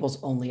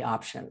people's only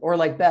option or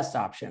like best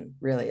option,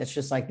 really. It's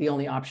just like the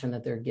only option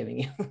that they're giving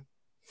you.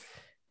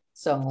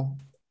 So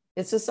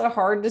it's just a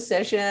hard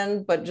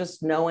decision, but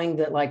just knowing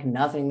that like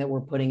nothing that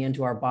we're putting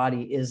into our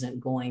body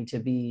isn't going to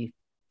be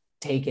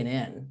taken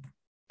in.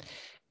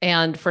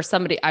 And for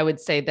somebody, I would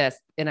say this,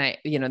 and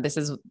this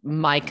is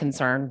my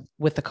concern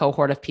with the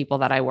cohort of people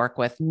that I work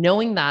with,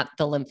 knowing that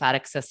the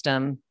lymphatic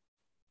system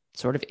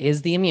sort of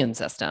is the immune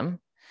system,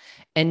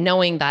 and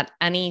knowing that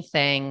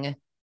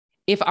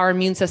if our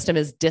immune system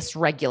is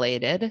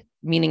dysregulated,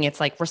 meaning it's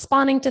like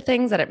responding to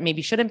things that it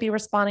maybe shouldn't be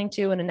responding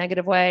to in a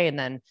negative way, and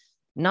then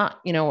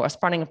not,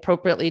 responding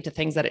appropriately to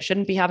things that it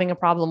shouldn't be having a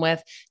problem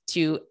with,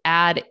 to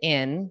add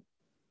in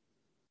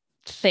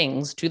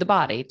things to the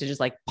body to just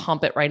like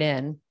pump it right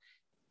in,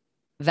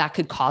 that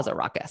could cause a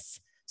ruckus.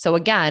 So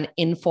again,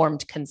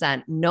 informed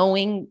consent,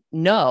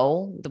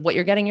 know what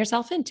you're getting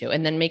yourself into,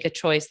 and then make a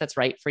choice that's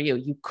right for you.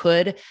 You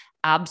could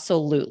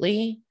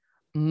absolutely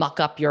muck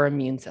up your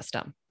immune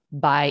system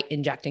by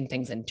injecting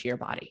things into your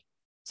body.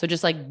 So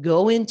just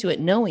go into it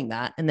knowing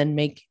that, and then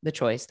make the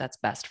choice that's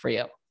best for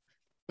you.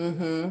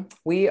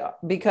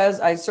 Because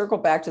I circle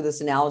back to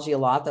this analogy a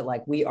lot that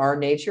we are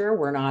nature,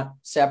 we're not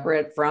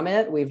separate from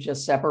it. We've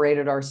just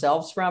separated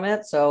ourselves from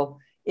it. So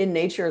in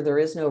nature, there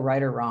is no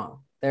right or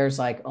wrong. There's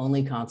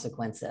only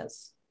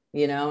consequences,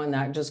 and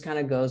that just kind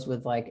of goes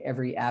with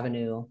every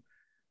avenue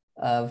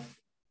of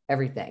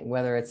everything,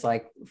 whether it's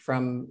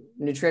from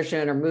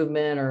nutrition or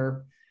movement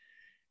or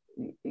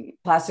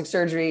plastic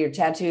surgery or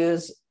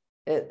tattoos.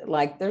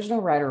 There's no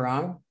right or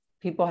wrong.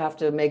 People have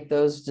to make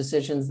those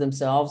decisions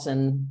themselves.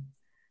 And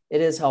it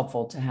is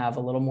helpful to have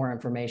a little more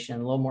information,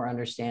 a little more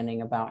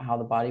understanding about how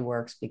the body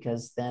works,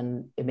 because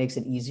then it makes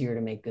it easier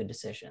to make good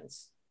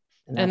decisions.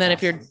 And then awesome.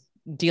 If you're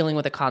dealing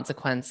with a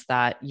consequence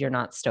that you're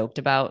not stoked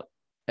about,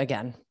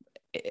 again,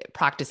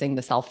 practicing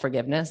the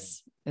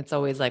self-forgiveness, it's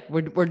always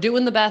we're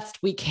doing the best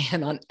we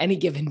can on any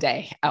given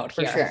day out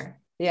here. For sure.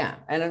 Yeah.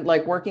 And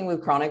working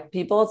with chronic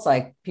people, it's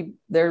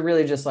they're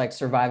really just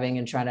surviving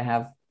and trying to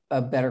have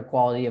a better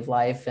quality of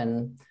life,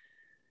 and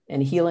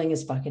healing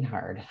is fucking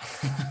hard.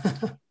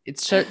 It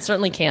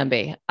certainly can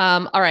be.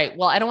 All right.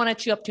 Well, I don't want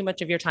to chew up too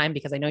much of your time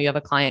because I know you have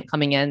a client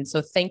coming in.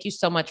 So thank you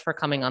so much for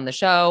coming on the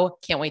show.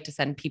 Can't wait to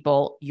send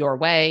people your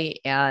way,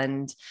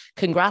 and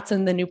congrats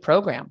on the new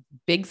program.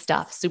 Big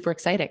stuff. Super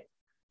exciting.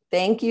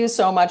 Thank you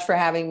so much for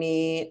having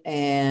me.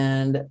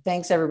 And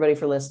thanks everybody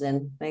for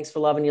listening. Thanks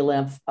for loving your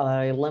Lymph.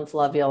 Lymph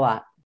love you a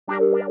lot.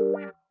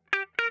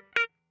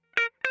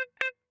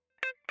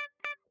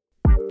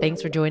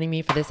 Thanks for joining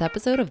me for this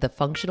episode of the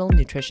Functional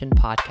Nutrition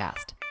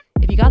Podcast.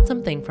 If you got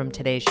something from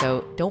today's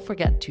show, don't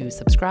forget to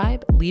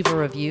subscribe, leave a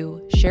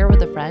review, share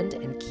with a friend,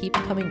 and keep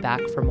coming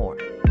back for more.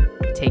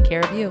 Take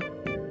care of you.